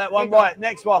 See, we got that one right.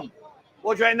 Next one.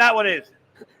 What do you reckon that one is?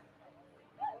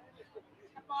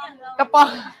 กระป๋อง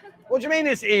What do you mean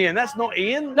it's Ian? That's not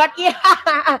Ian. not เอียน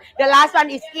the last one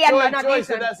is เอียน Joy, not Joy this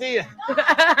said one that's Ian.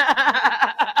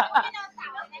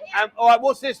 All right,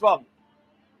 what's this one?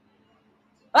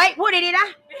 เฮ้ยพูดดีๆนะ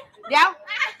เดี๋ยว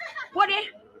พูดดิ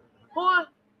พูด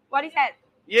what is that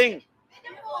Ying.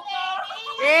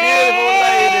 เอ๊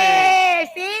ะ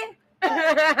see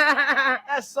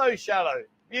That's so shallow.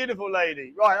 Beautiful lady.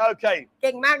 Right, okay. เ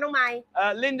ก่งมากน้องไม้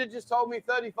Linda just told me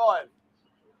 35.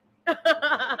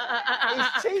 He's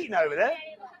cheating over there.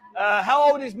 How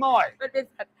old is Mai? มันเป็น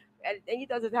สัตว์อันนี้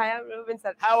ตัวสุดท้ายครับมันเป็นสั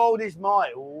ตว์ How old is Mai?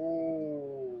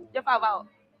 Ooh. จะเปล่าเปล่า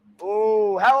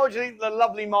Ooh. How old do you think the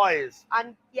lovely Mai is? and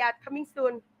yeah coming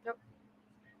soon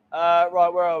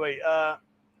Right, where are we?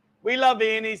 We love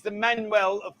Ian. He's the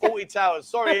Manuel of 40 Towers.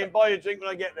 Sorry, Ian. Buy you a drink when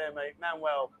I get there, mate.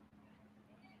 Manuel.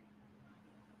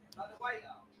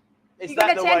 Is you that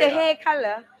gonna the change the waiter? hair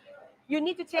color you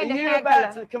need to Are change the you hair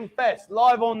about color to confess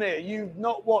live on there you've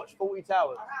not watched 40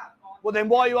 Towers? Well, then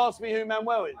why are you asking me who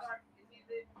Manuel is?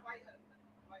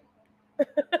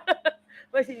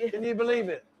 Can you believe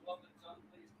it?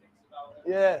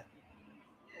 Yeah.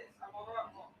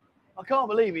 I can't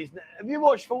believe he's. Have you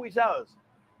watched 40 Towers?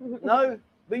 No?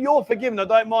 But you're forgiven. I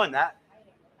don't mind that.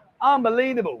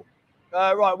 Unbelievable.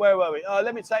 Right, where were we?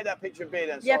 Let me take that picture of beer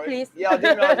then. Sorry. Yeah, please. Yeah, I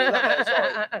didn't realise it was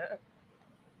up there.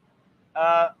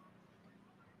 Sorry.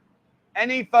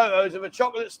 Any photos of a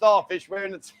chocolate starfish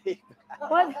wearing a tea bag?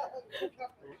 What?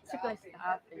 Chocolate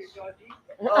starfish.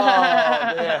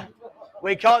 Oh, dear.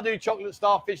 We can't do chocolate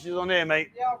starfishes on here,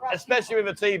 mate. Especially with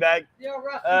a tea bag.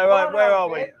 Right, where are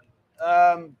we?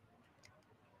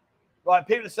 Right,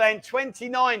 people are saying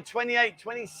 29, 28,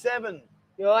 27.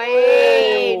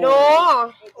 Oi,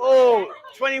 no. Oh,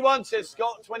 21 says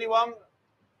Scott, 21.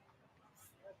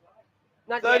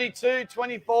 Not 32,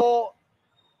 24,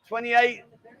 28.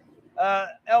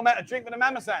 Elmat, a drink for the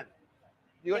Mama San.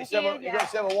 You got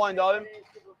yourself a wine, darling.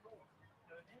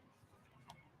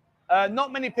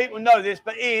 Not many people know this,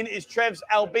 but Ian is Trev's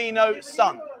albino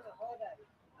son.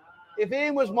 If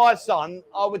Ian was my son,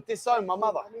 I would disown my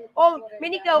mother. Oh,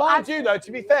 many girls Mind ask. you, though,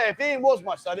 to be fair, if Ian was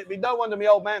my son, it'd be no wonder my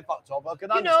old man fucked off. I can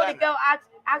You know, understand the girl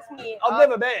asked me. I've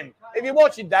never met him. If you're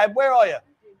watching, Dad, where are you?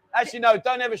 Actually, no,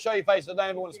 don't ever show your face. I don't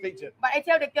ever want to speak to him. But I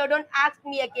tell the girl, don't ask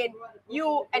me again.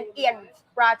 You and Ian's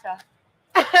brother.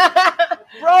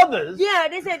 Brothers? Yeah,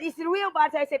 they said it's the real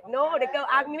brother. I said no. The girl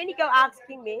asked me. Many girls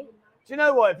asking me. Do you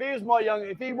know what?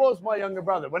 If he was my younger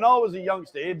brother, when I was a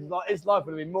youngster, his life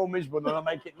would have been more miserable than I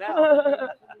make it now.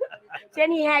 เช่น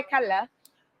he hair color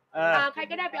ใคร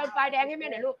ก็ได้ไปเอาไฟแดงให้แม่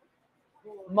หน่อยลูก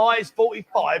Mine's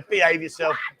 45. Behave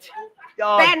yourself.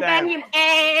 God ban damn. him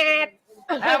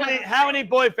How many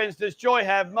boyfriends does Joy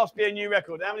have? Must be a new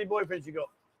record. How many boyfriends you got?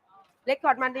 เล็กคอ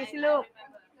ร์ดมันดีสิลูก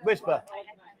Whisper.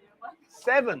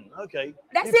 7. Okay.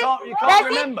 That's you it. Can't That's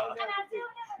remember.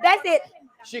 That's it.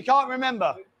 She can't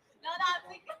remember.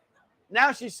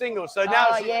 Now she's single, so now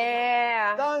Oh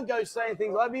yeah. don't go saying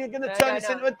things like that. You're going to No, turn no, this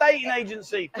no. into a dating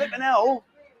agency. Flipping hell.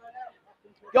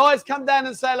 Guys, come down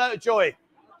and say hello to Joy.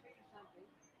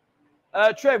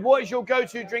 Trev, what is your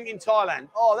go-to drink in Thailand?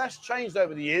 Oh, that's changed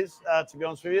over the years, to be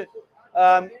honest with you.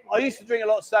 I used to drink a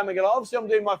lot of salmon. Obviously, I'm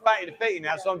doing my fatty defeating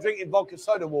now, so I'm drinking vodka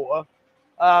soda water.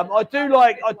 I do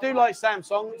like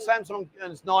Samsung. Samsung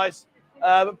is nice,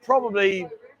 but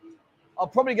I'll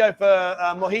probably go for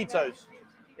mojitos.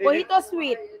 Mojito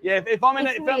sweet. Yeah, if I'm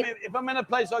in a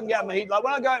place I can get a mojito. Like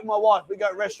when I go out with my wife, we go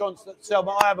to restaurants that sell,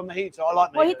 but I have a mojito. I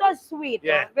like mojito. Mojito sweet.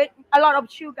 Yeah. With a lot of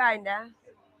sugar in there.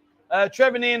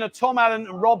 Trevor and Ian are Tom Allen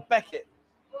and Rob Beckett.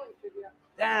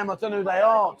 Damn, I don't know who they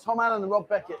are. Tom Allen and Rob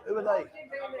Beckett. Who are they?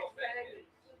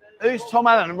 Who's Tom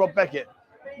Allen and Rob Beckett?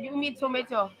 You mean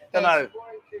tomato? Don't know.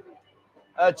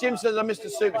 Jim says I missed a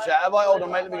super chat. Have I? Hold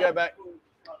on, mate. Let me go back.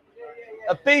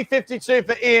 A B52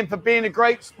 for Ian for being a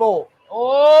great sport. Oi!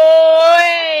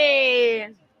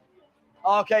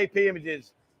 RKP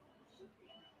images.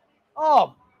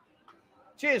 Oh,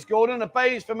 cheers, Gordon. A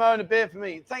Baileys for Mo and a beer for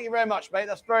me. Thank you very much, mate.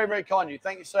 That's very, very kind of you.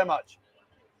 Thank you so much.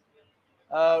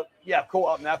 Yeah, I've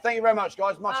caught up now. Thank you very much,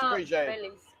 guys. Much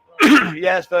appreciated.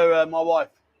 Yes, for my wife.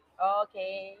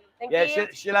 Okay. Thank Yeah, you.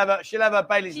 she'll have a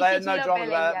Baileys later. No she'll drama have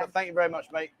about that. Baileys, But thank you very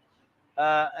much, mate.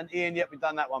 And Ian, yep, we've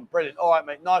done that one. Brilliant. All right,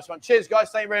 mate. Nice one. Cheers, guys.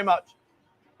 Thank you very much.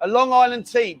 A Long Island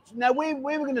tea. Now, we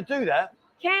were going to do that.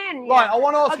 Can. Right, Yeah. I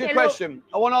want to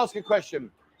ask a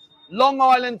question. Long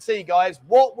Island tea, guys.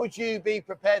 What would you be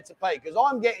prepared to pay? Because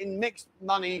I'm getting mixed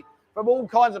money from all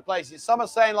kinds of places. Some are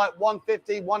saying like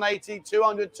 150, 180,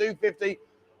 200, 250.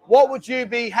 What would you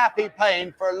be happy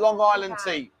paying for a Long Island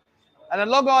tea? And a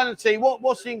Long Island tea,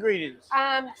 what's the ingredients?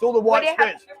 It's all the white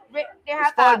spirits. They have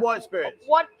It's 5 white spirits.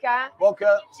 vodka,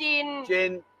 Vodka, gin,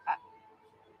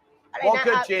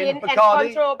 vodka, gin, and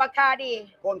Bacardi.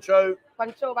 Cointreau,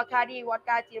 Cointreau. Bacardi,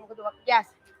 vodka, gin, yes.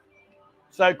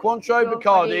 So Cointreau,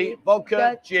 Bacardi,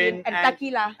 vodka, gin,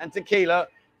 and tequila.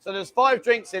 So there's 5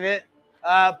 drinks in it.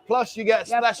 Plus you get a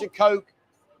splash of Coke,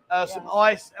 some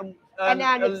ice, and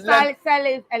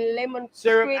salad and lemon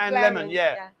syrup and lemon.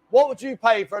 Yeah. What would you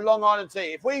pay for a Long Island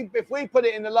tea? If we put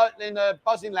it in the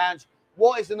buzzing lounge,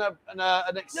 what is an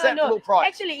acceptable price?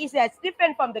 Actually, it's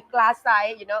different from the glass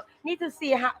size. Need to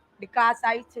see how the glass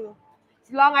size too.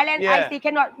 It's Long Island iced tea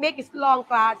cannot make it long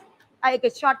glass, like a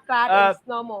short glass. It's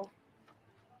normal.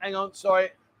 Hang on,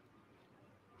 sorry.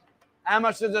 How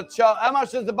much does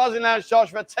the buzzing lounge charge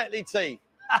for a Tetley tea?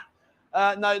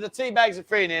 No, the tea bags are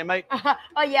free in here, mate.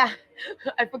 Oh yeah,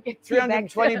 I forget.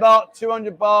 320 baht,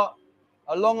 200 baht.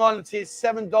 A Long Island tea is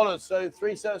 $7, so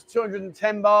 3 cents,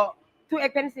 210 baht. Too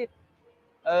expensive.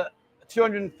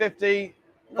 250,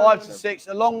 5 to 6.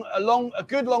 A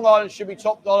good Long Island should be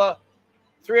top dollar.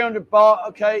 300 baht,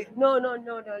 okay. No.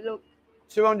 Look.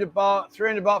 200 baht,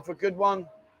 300 baht for a good one.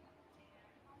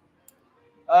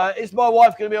 Is my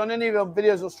wife going to be on any of your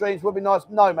videos or streams? Would be nice.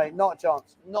 No, mate, not a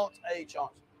chance. Not a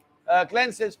chance.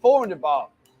 Glenn says 400 baht.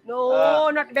 No,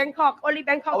 not Bangkok. Only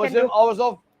Bangkok can do. I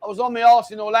was on my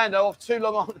arse in Orlando off 2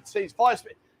 long on the seas. 5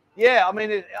 speed. Yeah, I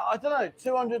mean, I don't know,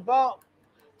 200 baht.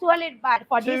 200 baht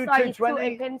for this one is too 220.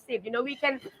 expensive. You know, we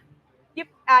can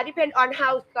depend on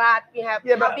how class we have.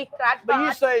 Yeah, how big class. but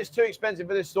you say it's too expensive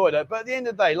for this story, though. But at the end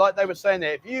of the day, like they were saying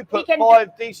there, if you put can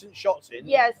 5 decent shots in,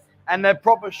 yes, and they're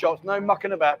proper shots, no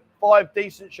mucking about, 5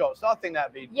 decent shots, I think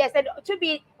that'd be. yes, and it should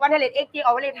be 180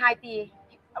 or 190,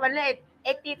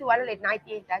 180 to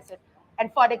 190. That's it.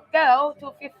 And for the girl,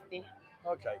 250.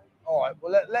 Okay, all right.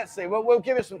 Well, let's see. We'll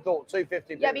give it some thought.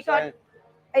 250. Yeah, because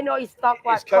I know it's stock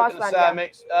it's coconut sour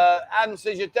mix. Adam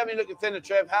says you're definitely looking thinner,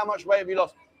 Trev. How much weight have you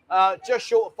lost? Just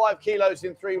short of 5 kilos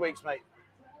in 3 weeks, mate.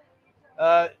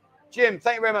 Jim,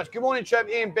 thank you very much. Good morning, Trev.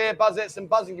 Ian, Beer, Buzzets, and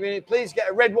Buzzing Community. Please get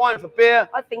a red wine for beer.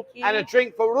 Oh, thank you. And a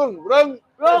drink for Rung. Rung.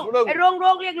 Rung.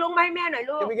 Rung, เรียกลุงมาให้แม่หน่อย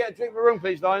ลูก Can we get a drink for Rung,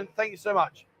 please, Lion? Thank you so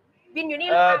much. บินอยู่นี่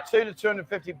เลยค่ะ 2 to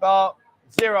 250 baht.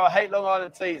 0. I hate Long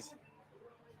Island teas.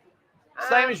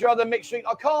 Same as your other mixed drink.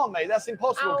 I can't, mate. That's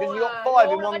impossible because you got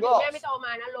 5 in one glass.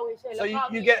 So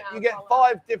you get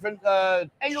 5 different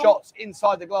shots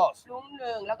inside the glass. ลุงห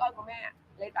นึ่งแล้วก็ของแม่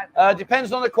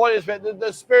Depends on the quality of it.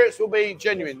 The spirits will be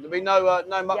genuine. There'll be no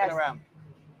mucking Yes. around.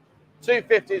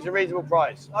 250 is a reasonable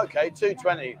price. Okay,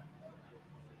 220.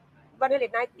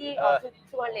 190 or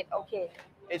 200. Okay.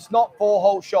 It's not 4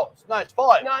 whole shots. No, it's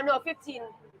 5. No, 15.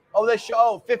 Oh, they're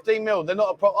 15 mil. They're not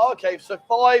a problem. Oh, okay, so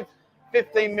 5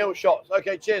 15 mil shots.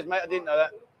 Okay, cheers, mate. I didn't know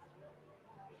that.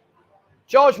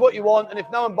 Charge what you want, and if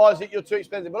no one buys it, you're too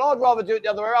expensive. But I'd rather do it the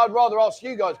other way. I'd rather ask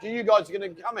you guys, because you guys are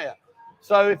going to come here.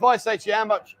 So if I say to you how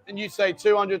much, and you say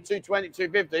 200, 220,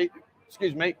 250,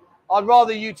 excuse me, I'd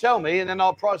rather you tell me, and then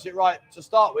I'll price it right to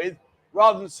start with,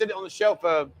 rather than sit it on the shelf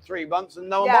for 3 months and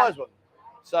no one buys one.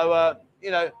 So,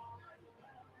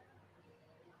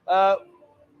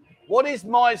 what is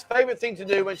Mai's favourite thing to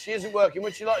do when she isn't working?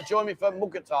 Would she like to join me for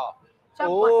Mukata?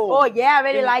 Oh, yeah, I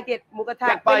really like it.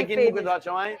 Mukata.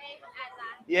 Mukata,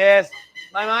 yes,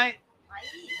 mate.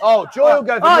 Oh, Joy will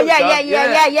go for Mukata.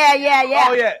 Yeah.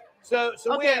 Oh, yeah. So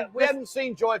okay, we haven't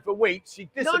seen Joy for weeks. She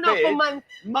disappeared. No, for months.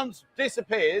 Months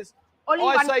disappears. Only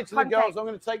I say to the girls, I'm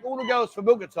going to take all the girls for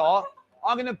Mukata.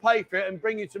 I'm going to pay for it and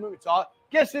bring you to Mukata.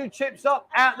 Guess who chips up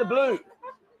out the blue?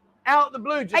 Out the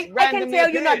blue, just randomly. I can tell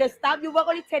you not the stuff. You work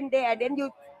only 10 days, and then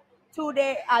you 2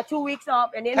 weeks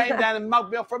off, and then came down and mugged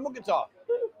me off for a Mukata.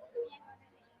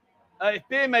 If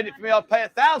beer made it for me, I'd pay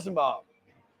 1,000 baht.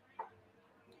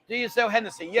 Do you sell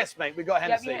Hennessy? Yes, mate. We got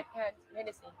Hennessy. Yeah, we have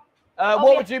Hennessy.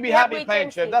 What would you be happy paying,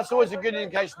 Trev? That's always a good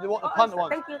indication of what the punter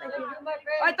wants. Thank you.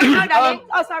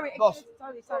 Oh, sorry. Boss.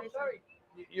 Sorry.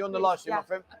 You're on the live stream, my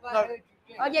friend. No.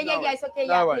 Oh, yeah, it's okay.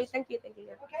 No Yeah, worries. thank you.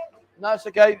 No, it's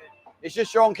okay. It's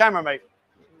just you're on camera, mate.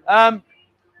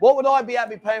 What would I be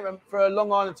happy paying for a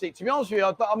Long Island tea? To be honest with you,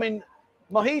 I mean,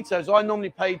 mojitos, I normally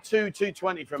pay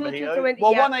 220 for a mojito. 220,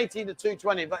 well, yeah. 180 to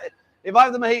 220. But if I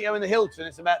have the mojito in the Hilton,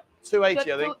 it's about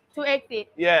 280, I think. 280.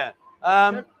 Yeah.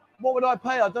 What would I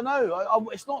pay? I don't know.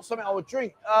 It's not something I would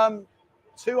drink.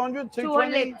 200,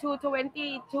 220?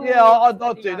 220. Yeah, I'd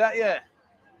do that, yeah.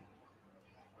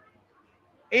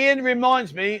 Ian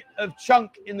reminds me of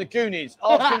Chunk in the Goonies.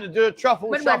 Ask him to do a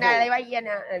truffle shuffle.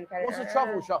 What's a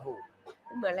truffle shuffle?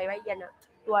 เหมือนอะไรวะเย็นอะ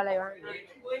ตัวอะไรวะ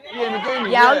Yeah, in the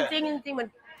Goonies, ยาว yeah. จริงมัน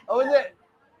Oh, is it?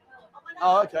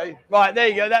 Oh, okay. Right, there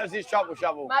you go. That was his truffle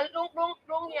shuffle. มาลุ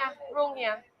งเฮีย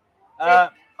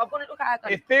ขอบคุณลูกค้าก่อน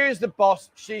If Beer is the boss,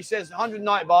 she says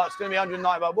 190 baht, it's going to be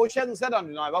 190 baht. Well, she hasn't said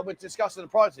 190 baht. We're discussing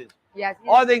the prices. Yes,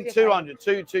 I think 200,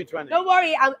 220. Don't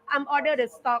worry, I'm order the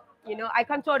stock. You know, I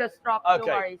control the stock. Okay. Don't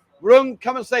worry. Rung,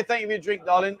 come and say thank you for your drink,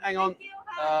 darling. Hang on.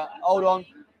 Hold on.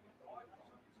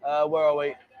 Where are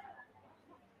we?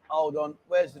 Hold on.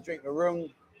 Where's the drink for Rung?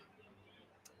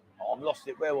 Oh, I've lost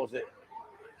it. Where was it?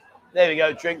 There we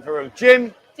go. Drink for Rung.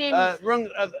 Jim. Rung,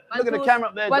 look at the camera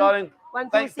up there, darling.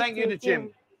 Thank you to Jim.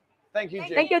 Thank you,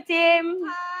 Jim. Thank you, Jim.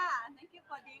 Thank you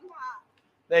for drink.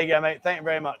 There you go, mate. Thank you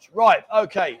very much. Right.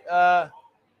 Okay.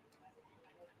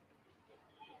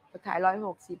 ขาย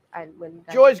160อันเหมือนกั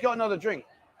น Joy's got another drink.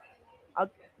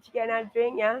 She get another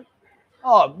drink, yeah.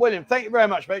 Oh, William, thank you very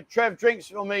much, mate. Trev, drinks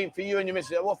for me, for you and your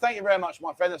missus. Well, thank you very much,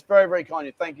 my friend. That's very, very kind of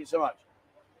you. Thank you so much.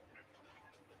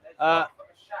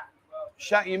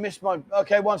 Shaq, you missed my...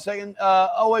 Okay, 1 second.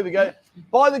 Here we go.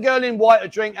 Buy the girl in white a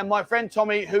drink and my friend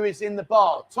Tommy, who is in the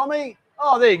bar. Tommy?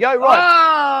 Oh, there you go. Right.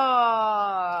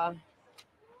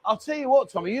 Oh. I'll tell you what,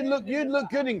 Tommy, you'd look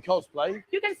good in cosplay.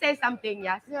 You can say something,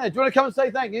 yes. Yeah, do you want to come and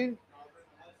say thank you?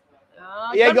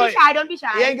 Don't be shy, don't be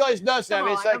shy. He ain't got his nurse Come down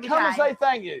here, on, so don't be come and shy. say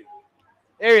thank you.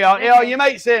 Here we are. Here are your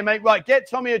mates here, mate. Right, get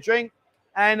Tommy a drink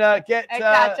and get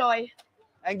Joy.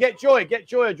 and get Joy. Get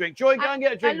Joy a drink. Joy, go and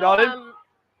get a drink, darling.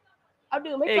 I'll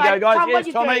do. Here you go, guys. Tom, Here's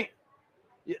Tommy.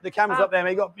 The camera's up there,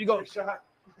 mate. You got.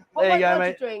 There you go,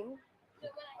 mate.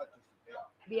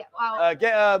 Get what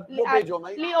beer do you want,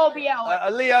 mate? Leo beer.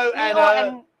 A Leo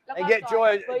and get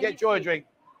Joy a drink.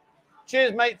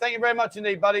 Cheers, mate. Thank you very much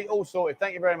indeed, buddy. All sorted.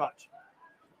 Thank you very much.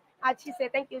 She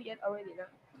said thank you yet already, no?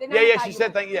 Yeah, she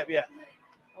said thank you. Yeah.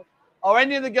 Are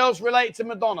any of the girls related to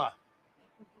Madonna?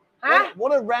 Huh?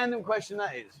 What a random question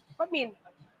that is. What mean?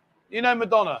 You know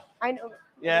Madonna? I know.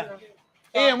 Yeah.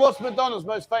 Ian, what's Madonna's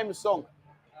most famous song?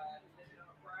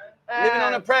 Living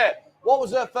on a Prayer. What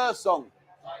was her first song?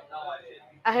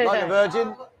 Like a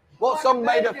Virgin. What song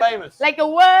made her famous? Like a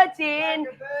Virgin.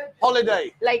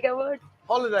 Holiday. Like a Virgin.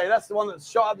 Holiday. That's the one that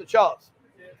shot up the charts.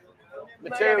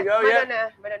 Material Girl, yeah.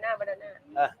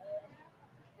 Madonna.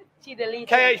 She deleted.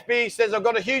 KHB says I've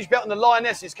got a huge bet on the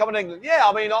Lionesses coming to England. Yeah,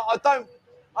 I mean I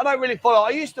don't really follow.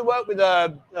 I used to work with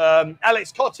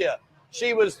Alex Cottier.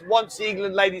 She was once the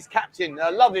England ladies captain, a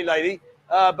lovely lady,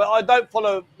 but I don't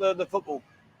follow the football.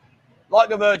 Like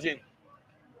a Virgin.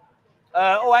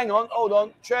 Oh, hang on, hold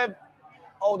on, Trev.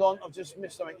 Hold on, I've just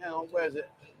missed something. Hang on, where is it?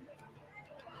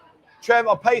 Trev,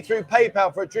 I'll pay through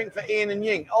PayPal for a drink for Ian and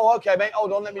Ying. Oh, okay, mate.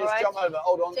 Hold on, let me just jump over.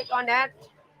 Hold on. Check on that.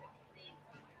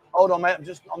 Hold on, mate. I'm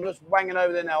just wanging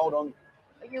over there now. Hold on.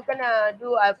 Are you gonna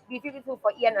do a B52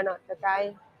 for Ian or not, the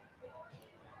guy?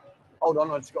 Hold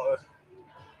on, I just got to.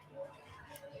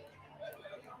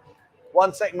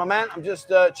 1 second, my man. I'm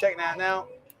just checking out now.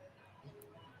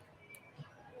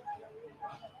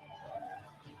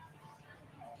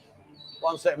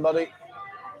 One second, buddy.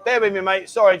 Bear with me, mate.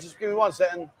 Sorry, just give me 1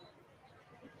 second.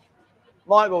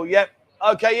 Michael, yep.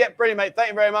 Okay, yep, brilliant, mate. Thank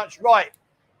you very much. Right.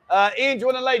 Ian, do you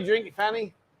want a lady drink,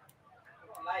 Fanny?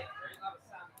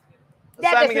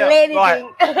 That's a lady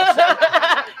drink.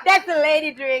 That's a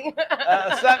lady drink.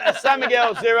 San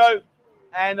Miguel 0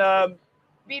 and B52.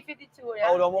 Yeah.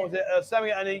 Hold on, what was it? San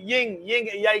Miguel and a Ying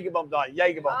a Jaeger bomb died.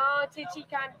 Jaeger bomb. Oh, she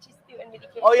can't. She's still on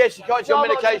medication. Oh yeah, she can't. She's on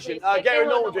medication. Get her a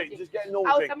normal drink. Just get a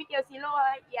normal drink. San Miguel 0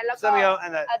 แล้วก็ San Miguel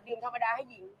and that. ดื่มธรรมดาให้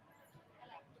หญิง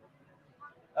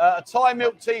A Thai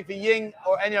milk tea for Ying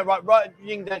or any other. Right,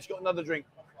 Ying then she's got another drink.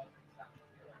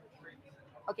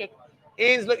 Okay.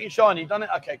 Ian's looking shiny. Done it?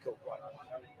 Okay, cool. Right.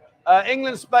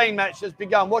 England-Spain match has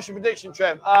begun. What's your prediction,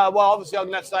 Trev? Well, obviously I'm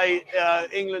going to say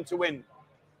England to win.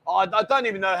 I don't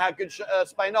even know how good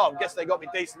Spain are. I guess they got me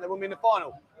decent. They won me in the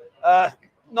final.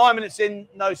 9 minutes in,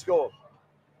 no score.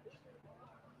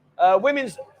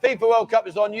 Women's FIFA World Cup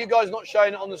is on. You guys not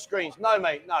showing it on the screens? No,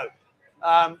 mate, no.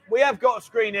 We have got a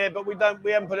screen here, but we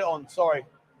haven't put it on. Sorry.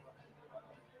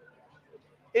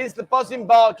 Is the Buzzing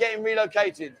Bar getting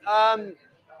relocated?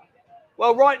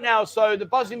 Well, right now, so the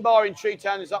Buzzing Bar in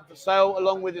Treetown is up for sale,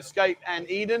 along with Escape and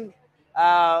Eden.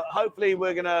 Hopefully,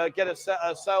 we're going to get a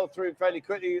sale through fairly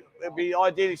quickly. It'll be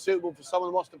ideally suitable for someone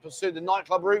who wants to pursue the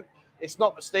nightclub route. It's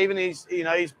not for Stephen. He's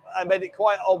made it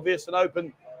quite obvious and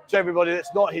open to everybody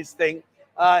that's not his thing.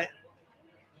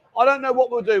 I don't know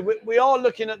what we'll do. We are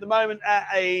looking at the moment at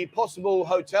a possible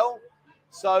hotel.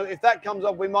 So if that comes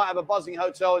up, we might have a buzzing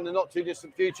hotel in the not too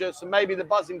distant future. So maybe the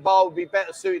Buzzing Bar would be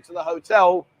better suited to the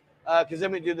hotel because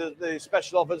then we do the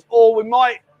special offers. Or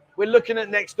we're looking at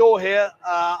next door here.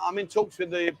 I'm in talks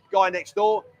with the guy next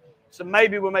door. So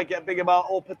maybe we'll make it a bigger bar.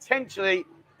 Or potentially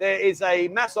there is a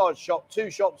massage shop, 2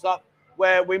 shops up,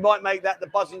 where we might make that the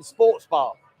Buzzing Sports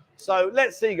Bar. So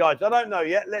let's see, guys. I don't know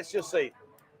yet. Let's just see.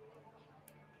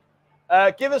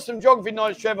 Give us some geography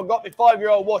knowledge, Trevor. I've got my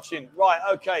 5-year-old watching. Right,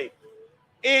 okay.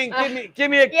 Ian, give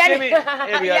me. Here we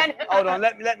go. Hold on,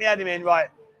 let me add him in. Right,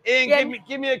 Ian,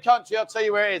 give me a country. I'll tell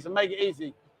you where it is and make it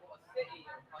easy.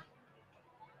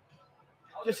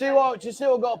 Just see what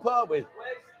I've got to put up with.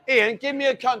 Ian, give me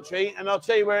a country and I'll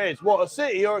tell you where it is. What, a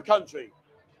city or a country?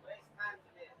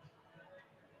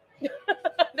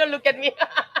 Don't look at me.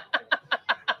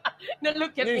 Don't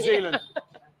look at me.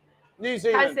 New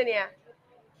Zealand. Tanzania.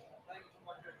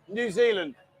 New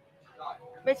Zealand.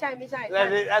 ไม่ใช่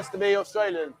It has to be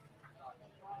Australian.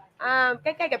 ใก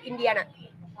ล้ๆกับอินเดียน่ะ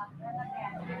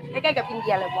ใกล้ๆกับอินเดี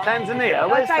ยเลยวะ Tanzania?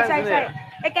 Where's ใช่ Tanzania?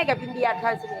 ใกล้ๆกับอินเดีย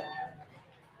Tanzania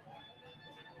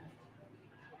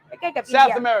ใกล้ๆกับอินเดีย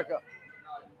South America.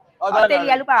 ออสเตรเลี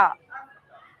ยหรือเปล่า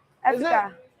แอฟริกา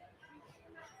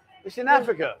It's in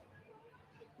Africa.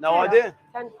 No idea.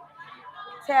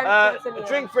 A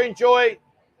drink for enjoy.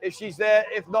 if she's there.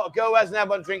 If not, a girl who hasn't had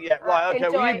one drink yet. Right, okay.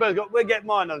 Well, you both got. We'll get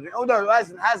mine another drink. Oh no, who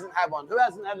hasn't had one? Who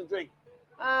hasn't had a drink?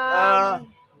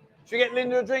 Should we get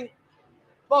Linda a drink?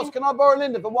 Boss, can I borrow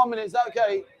Linda for 1 minute? Is that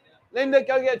okay? Linda,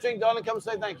 go get a drink, darling. Come and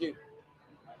say thank you.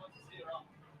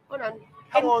 Hold on.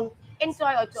 Come on.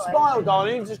 Enjoy or joy? Smile,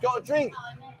 darling. You've just got a drink.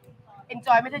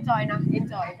 Enjoy, ไม่ใช่ joy นะ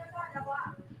enjoy.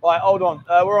 Right, hold on.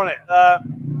 We're on it.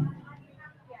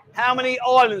 How many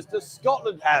islands does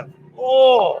Scotland have?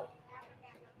 Oh.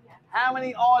 How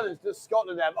many islands does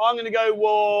Scotland have? I'm going to go,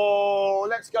 whoa,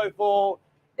 let's go for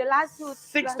The last two.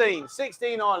 16.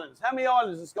 16 islands. How many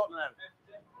islands does Scotland have?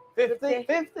 50?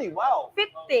 50, wow.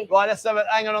 50. Right, let's have it.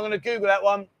 Hang on, I'm going to Google that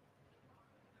one.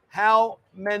 How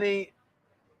many,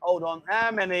 hold on,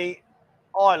 how many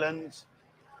islands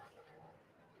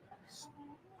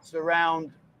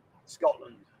surround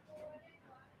Scotland?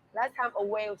 Last time a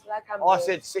Wales. Last time. I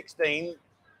said 16.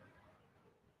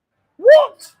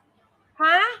 What?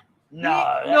 Huh? No,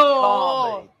 that No.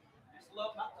 can't be.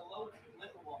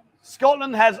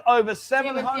 Scotland has over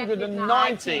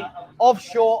 790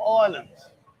 offshore islands.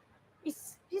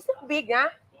 It's not big, huh?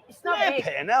 It's not big.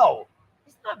 No.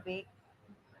 It's not big.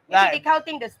 That- Maybe they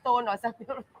counting the stone or something.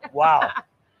 Wow.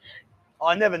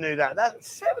 I never knew that. That's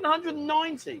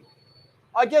 790.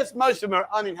 I guess most of them are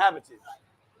uninhabited.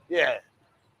 Yeah.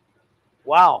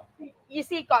 Wow. You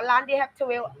see, Scotland, they have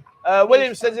 12.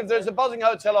 William says if there's a buzzing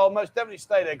hotel, I'll most definitely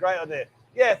stay there. Great idea.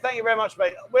 Yeah, thank you very much,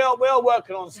 mate. We are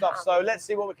working on stuff, so let's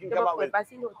see what we can come up with.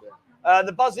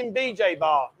 The buzzing BJ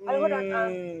bar.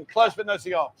 Close but no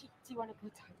cigar. Do you want to go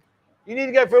time? You need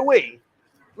to go for a wee?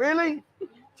 Really? Do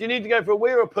you need to go for a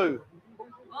wee or a poo?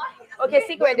 Okay,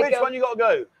 secret. Which one you got to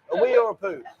go? A wee or a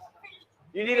poo?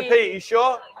 You need a pee, you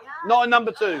sure? Not a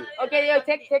number 2. Okay, you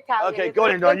take time. Okay, go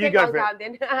on, Don. You go for it.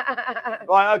 Then.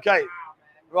 Right, okay.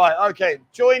 Right, okay.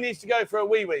 Joy needs to go for a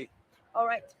wee. All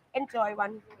right, enjoy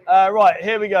one. Right,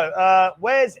 here we go.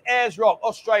 Where's Ayers Rock?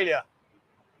 Australia.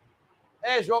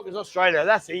 Ayers Rock is Australia.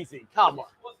 That's easy. Come on.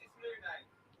 What's its new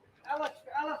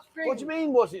name? What do you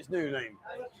mean, what's its new name?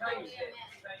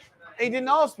 He didn't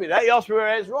ask me that. He asked me where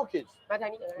Ayers Rock is.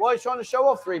 Why are you trying to show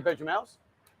off 3-bedroom house?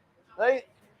 Hey?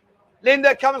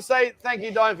 Linda, come and say thank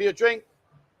you, Diane, for your drink.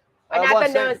 Another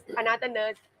nurse.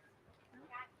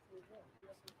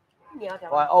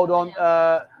 Right, hold on.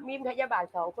 มีพยาบาล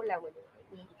2 คนแล้วเหมือน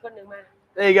อีกคนหนึ่งมา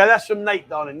There you go. That's from Nate,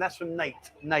 darling. That's from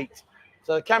Nate.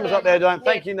 So the camera's up there, Diane.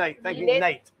 Thank you, Nate. Thank you,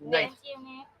 Nate. Nate.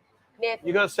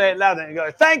 You got to say it loud and you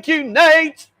go, thank you,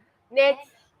 Nate. Nate.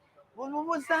 What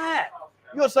was that?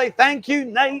 You got to say thank you,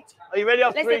 Nate. Are you ready?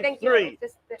 Let's say thank you. 3,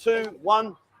 2,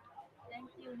 1. Thank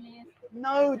you, Nate.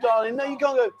 No, darling. No, you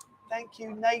can't go, thank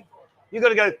you, Nate. You got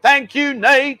to go, thank you,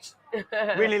 Nate.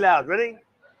 Really loud. Ready?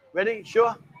 Ready?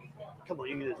 Sure? Come on,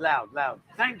 you can do it loud.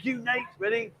 Thank you, Nate.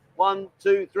 Ready? 1,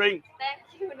 2, 3.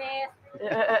 Thank you, Nate.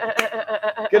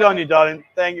 Good on you, darling.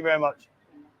 Thank you very much.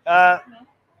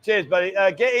 Cheers, buddy.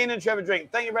 Get Ian and Trevor a drink.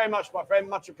 Thank you very much, my friend.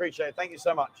 Much appreciated. Thank you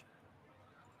so much.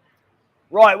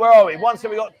 Right, where are we? Once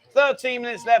we've got 13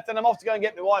 minutes left, and I'm off to go and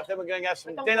get my wife. Then we're going to have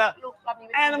some dinner.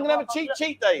 And I'm going to have a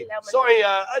cheat day. Sorry,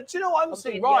 do you know what? I haven't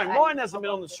seen Ryan. Ryan hasn't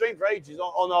been on the stream for ages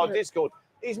on our Discord.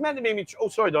 He's meant to be me. Oh,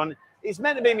 sorry, Don. He's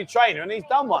meant to be my trainer, and he's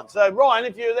done one. So, Ryan,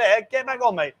 if you're there, get back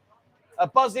on, mate. A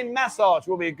buzzing massage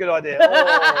will be a good idea.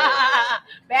 Oh,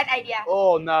 Bad idea.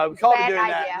 oh no, we can't be doing Bad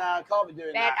that. idea. No, can't be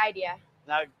doing Bad that. idea.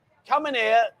 No, come in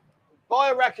here, buy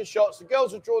a rack of shots. The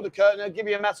girls will draw the curtain and give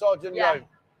you a massage in your own.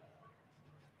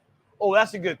 Oh,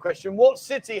 that's a good question. What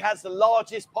city has the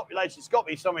largest population? It's got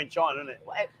to be somewhere in China, isn't it?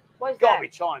 What's It's got that? to be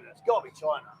China. It's got to be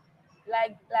China.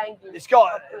 Language. It's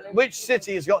got. Which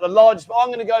city has got the largest? I'm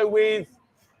going to go with.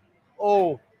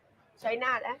 Oh, China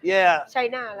lah. yeah.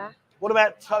 China lah. What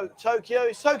about Tokyo?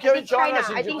 Is Tokyo in China? It's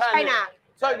in I think Japan, isn't China.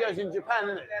 it? Tokyo's in Japan,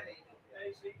 isn't it?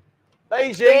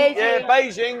 Beijing. Yeah,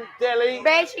 Beijing, Delhi.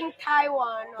 Beijing,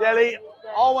 Taiwan. Delhi.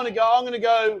 I'm going to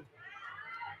go.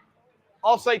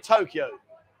 I'll say Tokyo.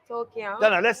 Tokyo.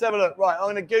 No, let's have a look. Right,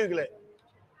 I'm going to Google it.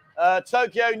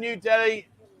 Tokyo, New Delhi,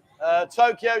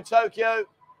 Tokyo.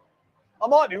 I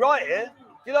might be right here.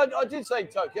 I did say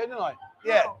Tokyo, didn't I?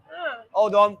 Yeah.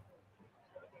 Hold on.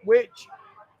 Which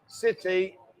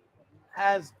city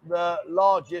has the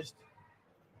largest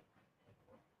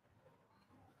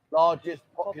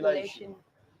population?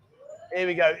 Here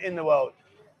we go, in the world.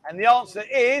 And the answer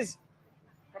is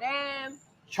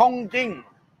Chongqing.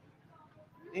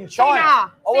 In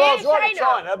China. Oh, well, I was right in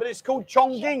China, but it's called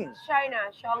Chongqing.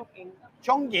 Chongqing.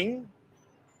 Chongqing?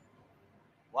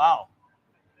 Wow.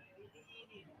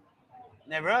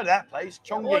 Never heard of that place.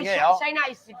 Chongqing here. China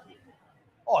is.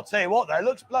 Oh, I'll tell you what, though, it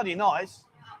looks bloody nice.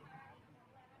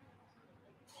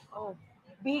 Oh,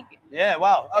 big. Yeah,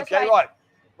 wow. Okay, right.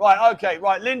 Right, okay,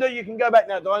 right. Linda, you can go back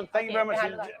now, Diane. Thank you very much.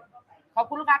 ขอบ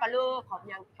คุณลูกค้ากับลูกขอบ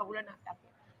คุณแล้วนะ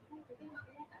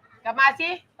กลับมาสิ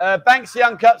Banks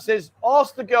Young Cut says, ask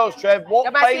the girls, Trev, ก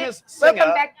ลับมาสิ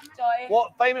Welcome back Joy what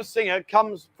famous singer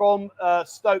comes from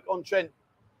Stoke-on-Trent,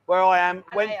 where I am,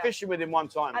 went fishing with him one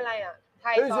time. อะไรอ่ะไท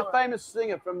ย Who's a famous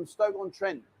singer from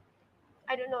Stoke-on-Trent?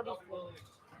 I don't know this one.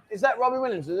 Is that Robbie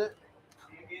Williams, is it?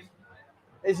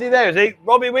 Is he there, is he?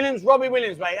 Robbie Williams,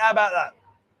 mate. How about that?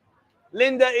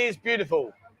 Linda is beautiful.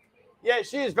 Yeah,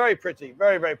 she is very pretty.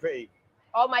 Very, very pretty.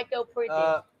 Oh, my girl pretty.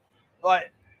 Right.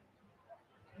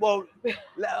 Well,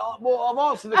 I've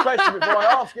answered the question before I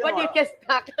ask it. What do you get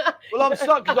stuck? Well, I'm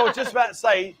stuck because I was just about to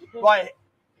say, right,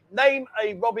 name a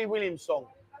Robbie Williams song.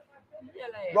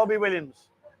 Robbie Williams.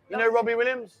 You know Robbie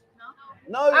Williams?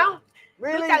 No. No?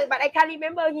 Really? But I can't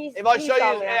remember his If I show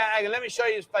you, hang on, let me show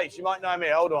you his face. You might know him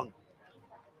here. Hold on.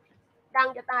 ดัง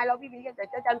จะตายแล้วพี่วิลเลียมแต่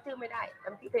จำชื่อไม่ได้จ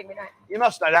ำชื่อเพลงไม่ได้ You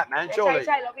must know that man, surely. ใ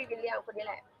ช่แล้วพี่วิลเลียมคนนี้แ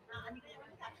หละ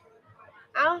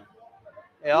เอ้า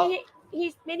Yeah.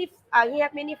 He's many he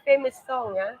have many famous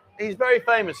songs yeah He's very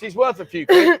famous. He's worth a few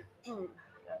quid.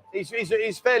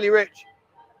 He's fairly rich.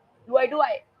 รวยด้ว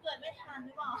ย เกิดไม่ทันห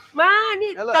รือเปล่า มานี่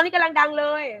ตอนนี้กำลังดังเล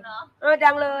ยดั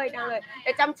งเลยแ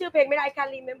ต่จำชื่อเพลงไม่ได้ I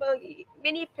can't remember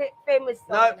many famous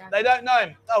songs No, they don't know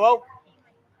him. Oh well.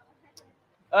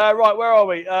 Right, where are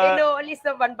we? They know only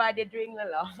someone by the drink เ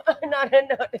หรอ No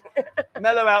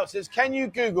Mellow Out says, can you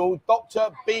Google Dr.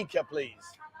 Beaker, please?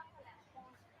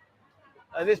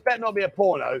 This better not be a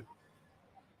porno.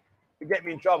 You get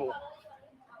me in trouble.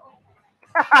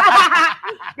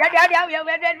 เดี๋ยวเ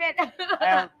ว้น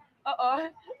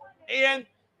Ian,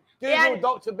 Google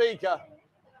Dr. Beaker.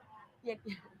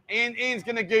 Ian's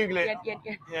going to Google it.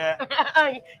 Yeah.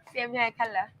 Same hair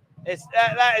color. It's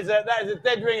that is a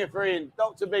dead ringer for Ian,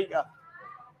 Dr. Beaker.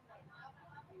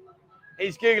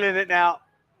 He's Googling it now.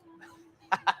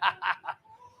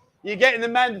 You're getting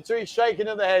the mandatory shaking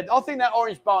of the head. I think that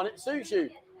orange barnet suits you.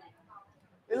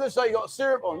 It looks like you got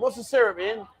syrup on. What's the syrup,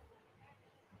 Ian?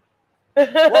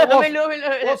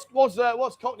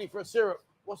 What's Cockney for a syrup?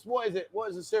 What is it? What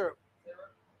is the syrup?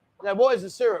 Yeah, what is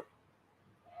the syrup?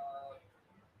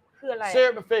 คืออะไร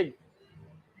Syrup of fig.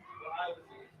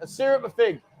 A syrup of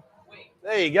fig.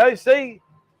 There you go. See.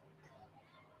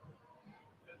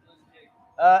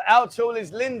 How tall is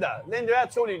Linda? Linda, how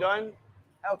tall are you, Diane?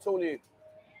 How tall are you?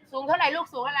 สูงเท่าไหร่ลูก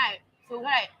สูงเท่าไหร่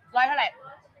ร้อยเท่าไหร่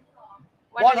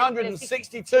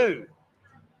 162.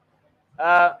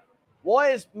 Why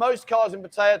is most cars in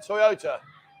Pattaya Toyota?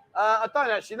 I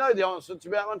don't actually know the answer, to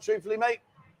be honest, truthfully, mate.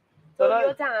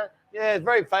 Toyota Yeah, it's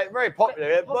very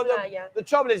popular. But yeah. the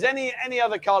trouble is, any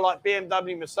other car like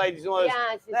BMW, Mercedes, all those,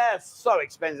 they're so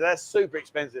expensive. They're super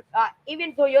expensive.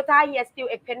 Even Toyota here is still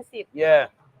expensive. Yeah.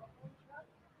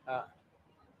 I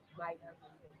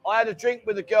had a drink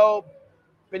with a girl,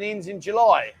 Benin's in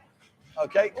July.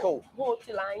 Okay, cool. Who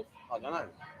July? I don't know.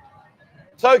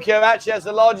 Tokyo actually has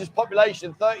the largest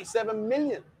population, 37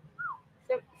 million.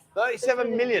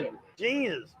 37 million.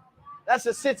 Jesus. That's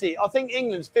a city. I think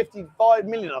England's 55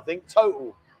 million, I think,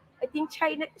 total. I think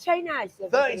China is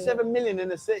 37 million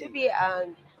in a city. Should be,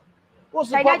 What's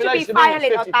the China population? should be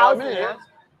 500 or 55 1,000. million.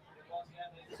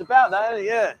 It's about that, isn't it?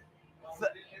 Yeah.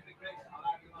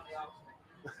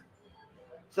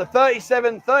 So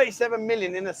 37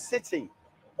 million in a city.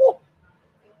 Woo.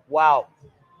 Wow.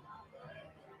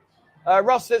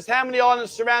 Ross says, how many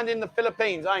islands surrounding the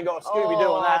Philippines? I ain't got a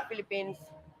Scooby-Doo on that. Philippines.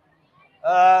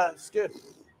 It's good.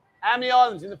 How many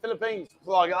islands in the Philippines?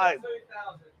 Before I go home?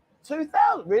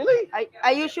 2,000. Really?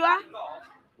 Are you sure?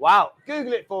 Wow.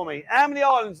 Google it for me. How many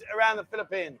islands around the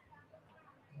Philippines?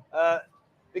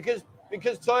 Because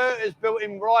Toyota is built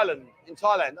in Ryland, in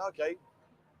Thailand. Okay.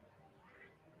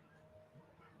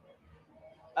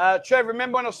 Trev,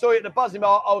 remember when I saw you at the Buzzing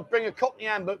Bar? I would bring a Cockney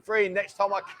handbook for Ian next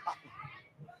time I come.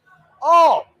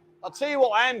 Oh, I'll tell you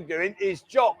what I am doing is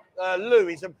Jock Lou.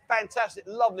 He's a fantastic,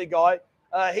 lovely guy.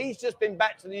 He's just been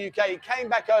back to the UK. He came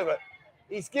back over.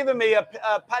 He's given me a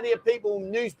Paddy of People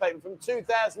newspaper from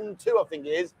 2002, I think it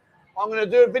is. I'm going to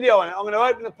do a video on it. I'm going to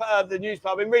open the newspaper.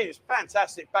 I've been reading it. It's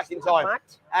fantastic, back in time.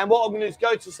 And what I'm going to do is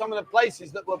go to some of the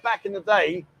places that were back in the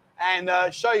day and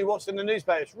show you what's in the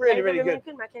newspaper. It's really, really good.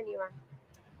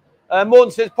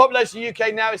 Morton says population of the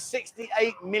UK now is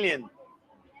 68 million.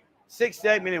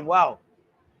 68 million. Wow.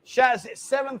 Shatters it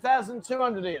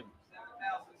 7,200 Ian.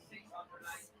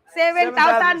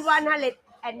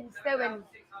 7,107.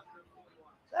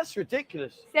 That's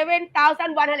ridiculous.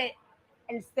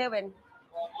 7,107.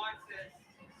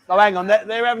 Oh, hang on.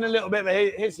 They're having a little bit of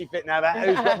a hissy fit now about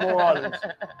who's got more islands.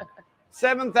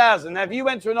 7,000. Now, if you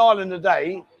went to an island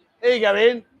today, here you go,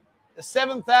 Ian. The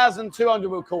 7,200,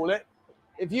 we'll call it,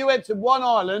 If you went to one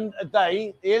island a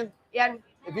day, Ian, Yeah.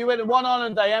 if you went to one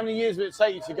island a day, how many years would it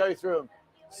take you to go through them?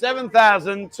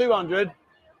 7,200.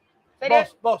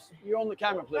 Boss, you're on the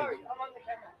camera, please. Sorry, I'm on the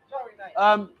camera. Sorry,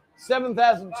 mate.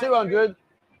 7,200.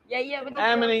 Yeah.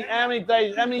 How many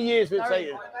days? How many years would it take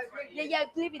you? Yeah.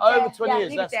 Leave it Over there. 20 years.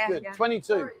 Leave it That's there, good. yeah.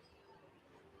 22.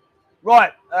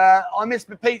 Right. I missed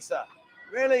my pizza.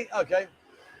 Really? Okay.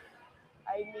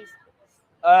 I missed.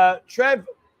 Trev,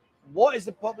 what is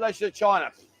the population of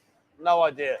China? No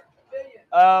idea.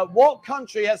 What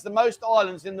country has the most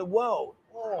islands in the world?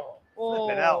 Oh,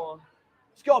 flipping hell.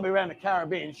 It's got to be around the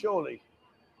Caribbean, surely.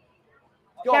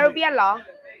 Caribbean law.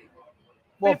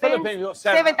 Well, Philippines got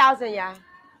 7,000, yeah.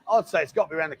 I'd say it's got to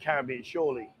be around the Caribbean,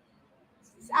 surely.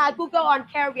 Google on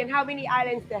Caribbean, how many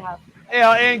islands they have?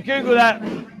 Yeah, Ian, Google that.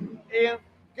 Ian,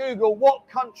 Google what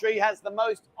country has the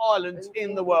most islands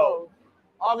in the world.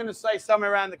 I'm going to say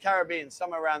somewhere around the Caribbean,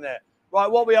 somewhere around there. Right,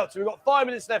 what are we up to? We've got 5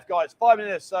 minutes left, guys. 5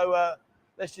 minutes. So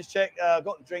let's just check.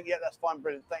 Got the drink. Yeah, that's fine.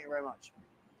 Brilliant. Thank you very much.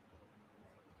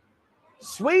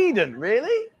 Sweden,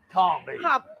 really? Can't be.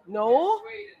 No.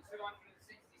 Sweden,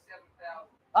 267,000.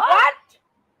 What?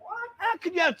 How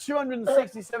could you have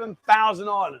 267,000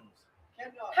 islands?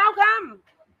 Cannot. How come?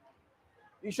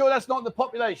 You sure that's not the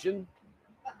population?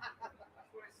 That's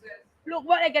what it says. Look,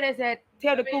 what I'm gonna say.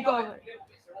 Tell the Google. It's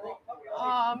a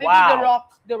rock. Maybe Wow.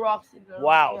 the rocks.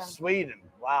 Wow, Yeah. Sweden.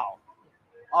 Wow.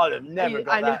 I'd have never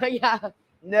got that. Yeah.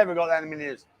 Never got that in a million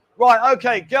years. Right,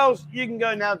 okay, girls, you can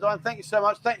go now, Diane. Thank you so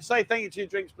much. Say thank you to your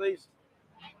drinks, please.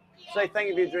 Say thank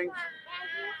you for your drinks.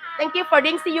 Thank you for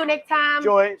drinks. See you next time.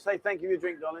 Joy, say thank you for your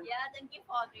drink, darling. Yeah, thank you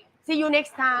for drink. See you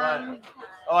next time. Right.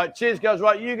 All right, cheers, girls.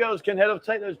 Right, you girls can head off.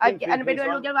 Take those drinks. อันไป please, ด้วย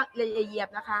ลูก right? จะวางเหยียบ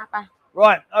นะคะไป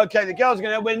Right, okay, the girls are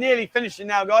going to, we're nearly finishing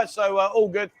now, guys, so all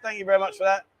good. Thank you very much for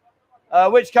that.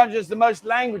 Which country has the most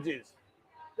languages?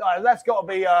 That's got to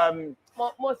be,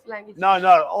 most language no,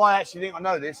 I actually think I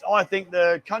know this. I think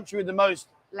the country with the most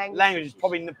languages is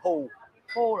probably Nepal.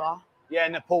 Nepal เหรอ Yeah,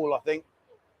 Nepal, I think.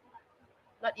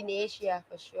 not in Asia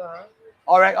for sure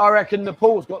I reckon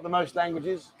Nepal's got the most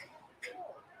languages.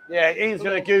 Yeah, Ian's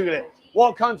going to Google it.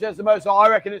 What country has the most? I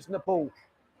reckon it's Nepal.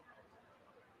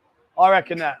 I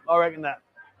reckon that.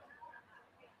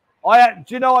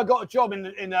 Do you know I got a job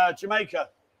in Jamaica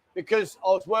because I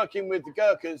was working with the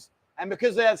Gurkhas, and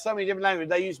because they had so many different languages,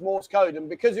 they used Morse code, and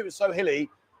because it was so hilly,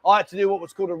 I had to do what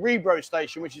was called a rebro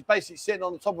station, which is basically sitting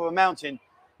on the top of a mountain,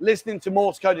 listening to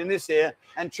Morse code in this ear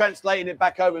and translating it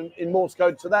back over in Morse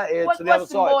code to that ear to the other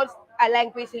what's the side. most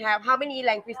language they have how many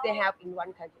languages they have in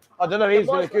one country I don't know. He's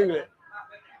going to Google it.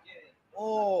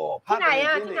 Oh, ที่ไหน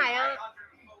อ่ะ Papua New ที่ไหน Guinea. อ่ะ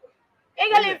เอ็ก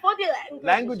ซ์เลยโฟร์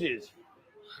Languages.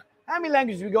 How many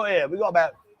languages have we got here? We got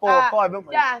about 4 or 5, haven't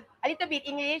we? yeah a little bit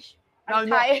English No, and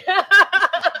not- Thai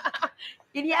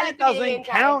in here a That little bit doesn't in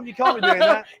Thai. count. You can't be doing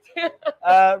that.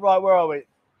 Right, where are we?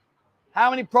 How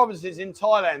many provinces in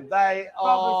Thailand? They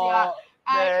are.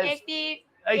 There's 80,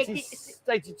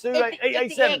 82,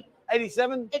 87,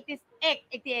 87,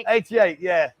 88,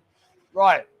 yeah.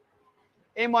 Right.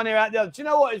 In one ear, out the other. Do you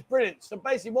know what is brilliant? So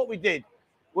basically what we did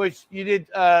was you did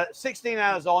 16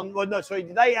 hours on. Well, no, sorry, you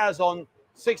did 8 hours on,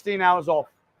 16 hours off.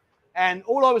 And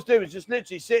all I was doing was just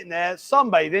literally sitting there,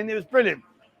 sunbathing. It was brilliant.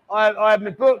 I had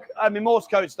my book, I had my Morse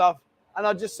code stuff, and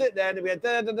I'd just sit there and it'd be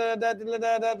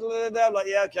like,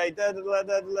 yeah, okay.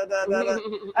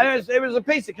 And it was a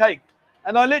piece of cake.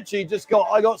 And I literally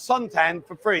I got suntan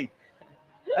for free.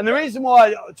 And the reason why,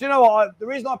 do you know what? The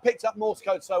reason I picked up Morse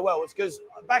code so well was because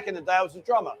back in the day I was a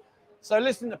drummer. So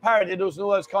listening to paradiddles and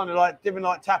all those kind of like different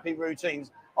like tapping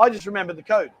routines, I just remembered the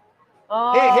code.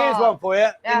 Here's one for you.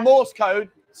 Yeah. In Morse code,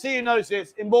 see who knows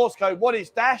this. In Morse code, what is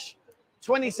dash?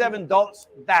 27 dots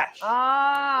dash.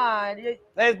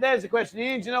 There's the question.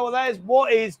 Ian, do you know what that is?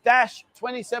 What is dash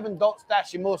 27 dots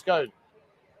dash in Morse code?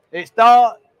 It's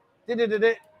dot. Did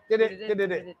it. I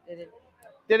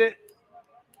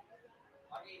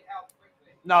need help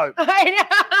quickly. No.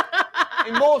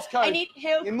 In Morse code. I need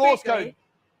help In Morse quickly.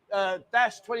 code,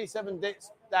 dash 27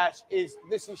 bits dash is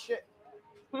this is shit.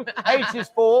 H is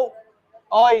 4,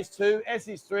 I is 2, S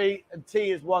is 3, and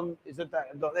T is 1. Is a dot.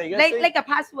 There you go. see? like a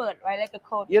password right like a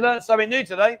code You learned something new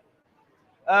today.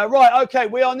 Right, okay,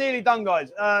 we are nearly done,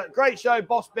 guys. Great show,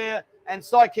 Boss Beer and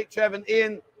Sidekick Trev and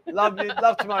Ian. Love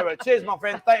tomorrow. Cheers, my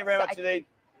friend. Thank you very much indeed.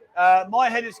 My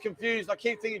head is confused. I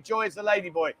keep thinking Joy is the lady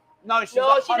boy. No, she's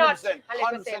 100%,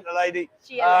 100% the lady.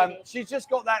 She's just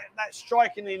got that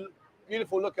strikingly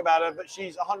beautiful look about her, but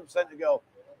she's 100% the girl.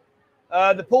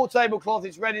 The pool tablecloth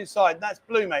is red inside. That's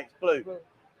blue, mate. It's blue.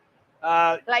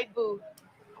 light blue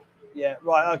Yeah,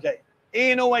 right, okay.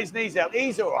 Ian always needs help.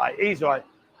 He's all right.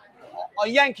 A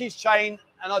Yankees chain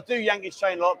and I do yank his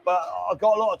chain a lot, but I've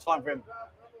got a lot of time for him.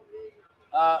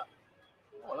 Hello.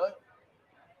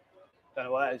 Don't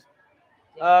know what that is.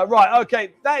 Right,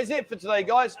 okay, that is it for today,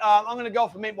 guys. I'm going to go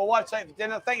off and meet my wife today for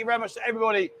dinner. Thank you very much to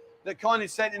everybody that kindly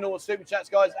sent in all the super chats,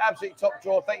 guys. Absolutely top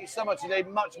draw. Thank you so much indeed.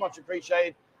 Much, much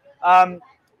appreciated.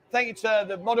 Thank you to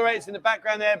the moderators in the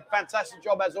background there. Fantastic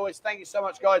job as always. Thank you so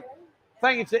much, guys.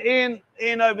 Thank you to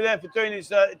Ian over there for doing his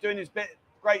bit.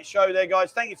 Great show there,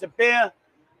 guys. Thank you to Beer.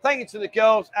 Thank you to the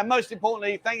girls, and most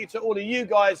importantly, thank you to all of you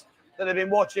guys that have been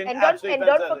watching. And Absolutely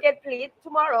don't forget, please,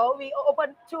 tomorrow we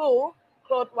open 2,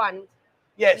 close 1.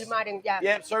 Yes. Yeah.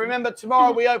 Yeah. So remember,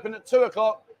 tomorrow we open at 2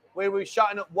 o'clock. We will be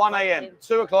shutting at 1 a.m.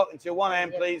 2 o'clock until 1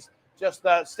 a.m. Please just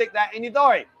stick that in your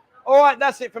diary. All right,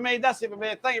 that's it for me. That's it for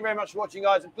me. Thank you very much for watching,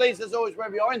 guys. And please, as always,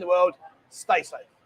 wherever you are in the world, stay safe.